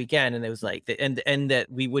they were on weekend, and it was like, and that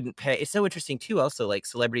we wouldn't pay. It's so interesting too, also, like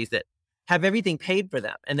celebrities that have everything paid for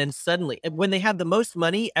them. And then suddenly when they have the most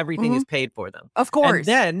money, everything is paid for them. Of course. And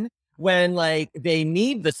then when like they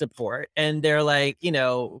need the support and they're like,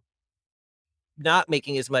 not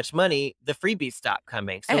making as much money, the freebies stop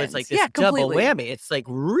coming. So it's like this double whammy. It's like,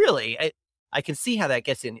 really, I can see how that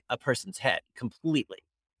gets in a person's head completely,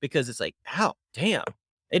 because it's like, oh, damn,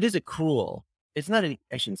 it is it's not I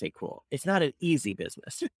shouldn't say cruel. It's not an easy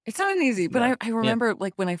business. It's not an easy, but I remember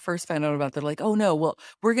like when I first found out about, they're like, oh no, well,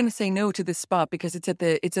 we're going to say no to this spot because it's at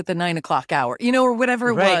the 9:00 hour, or whatever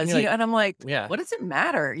it was, like, and I'm like, what does it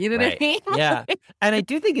matter? You know what I mean? Yeah. And I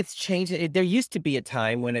do think it's changed. There used to be a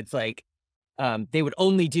time when it's like, they would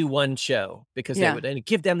only do one show because they would and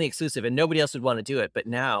give them the exclusive and nobody else would want to do it. But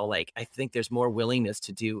now, like, I think there's more willingness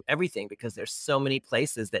to do everything because there's so many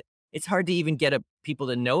places that it's hard to even get people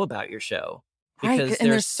to know about your show. Because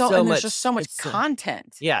there's just so much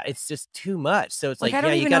content. Yeah, it's just too much. So it's like, I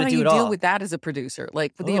don't you got to do it all. Deal with that as a producer.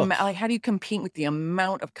 Like, with the like, how do you compete with the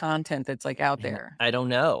amount of content that's like out there? I don't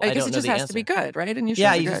know. I guess it just has to be good, right? And you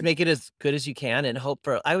just make it as good as you can and hope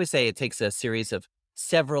for. I always say it takes a series of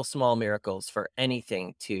several small miracles for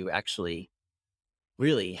anything to actually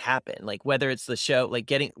really happen. Like whether it's the show,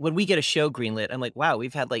 like when we get a show greenlit, I'm like, wow,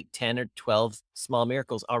 we've had like 10 or 12 small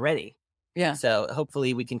miracles already. Yeah. So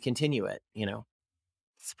hopefully we can continue it.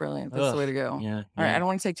 It's brilliant. That's the way to go. Yeah. All right. I don't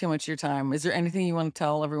want to take too much of your time. Is there anything you want to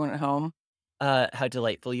tell everyone at home? How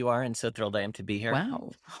delightful you are and so thrilled I am to be here.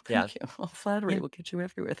 Wow. Thank you. Well, flattery will get you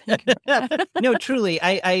everywhere. Thank you. No, truly.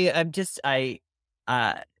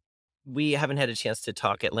 We haven't had a chance to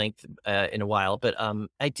talk at length in a while, but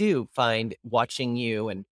I do find watching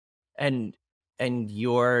you and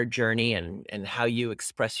your journey and how you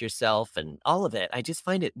express yourself and all of it, I just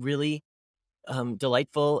find it really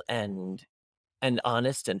delightful and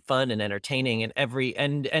honest and fun and entertaining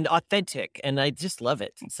and authentic. And I just love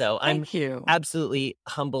it. So I'm absolutely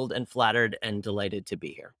humbled and flattered and delighted to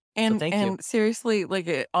be here. And so thank you. Seriously, like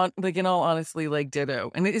in all honesty, like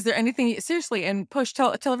ditto. And is there anything seriously? And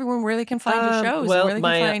tell everyone where they can find your shows. Well, and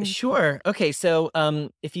where they can find... sure. Okay, so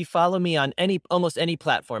if you follow me on almost any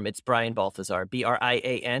platform, it's Brian Balthazar,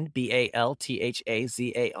 Brian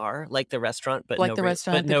Balthazar, like the restaurant, but like the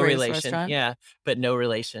restaurant, but no relation. Restaurant. Yeah, but no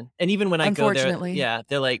relation. And even when I go there,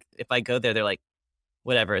 they're like, if I go there, they're like,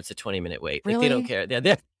 whatever, it's a 20-minute wait. Really? Like, they don't care.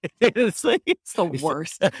 Yeah, it's the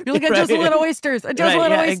worst. You're like, I just want oysters. I just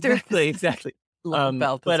want oysters. Exactly.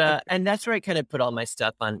 But and that's where I kind of put all my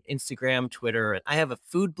stuff on Instagram, Twitter, and I have a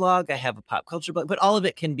food blog, I have a pop culture blog, but all of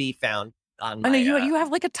it can be found on my... I know you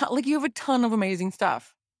have like a ton, you have a ton of amazing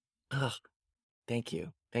stuff. Oh, thank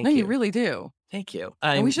you. No, you really do. Thank you.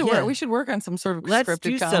 We should work on some sort of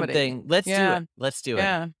scripted comedy. Let's do it. Let's do it.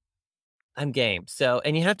 Yeah. I'm game. So,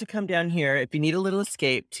 and you have to come down here if you need a little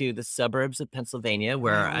escape to the suburbs of Pennsylvania,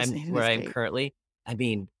 where I'm currently. I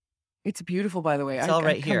mean, it's beautiful, by the way. It's all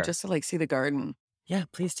right here, just to like see the garden. Yeah,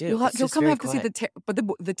 please do. You'll come have to see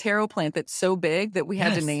the taro plant that's so big that we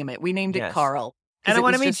had to name it. We named it Carl. And I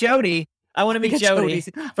want to meet Jody. I want to meet Jody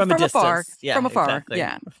from a distance. Afar. Yeah, from afar. Exactly.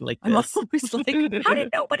 Yeah. Like I'm this. always like, how did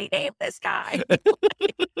nobody name this guy?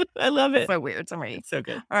 I love it. So weird to me. It's so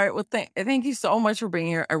good. All right. Well, thank you so much for being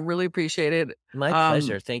here. I really appreciate it. My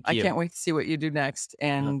pleasure. Thank you. I can't wait to see what you do next.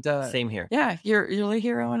 And same here. Yeah, you're a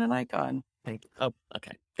hero and an icon. Thank you. Oh,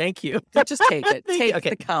 okay. Thank you. Just take it. Take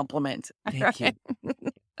the compliment. Thank you.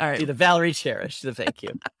 All right. Do the Valerie Cherish. The thank you.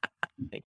 Thank you.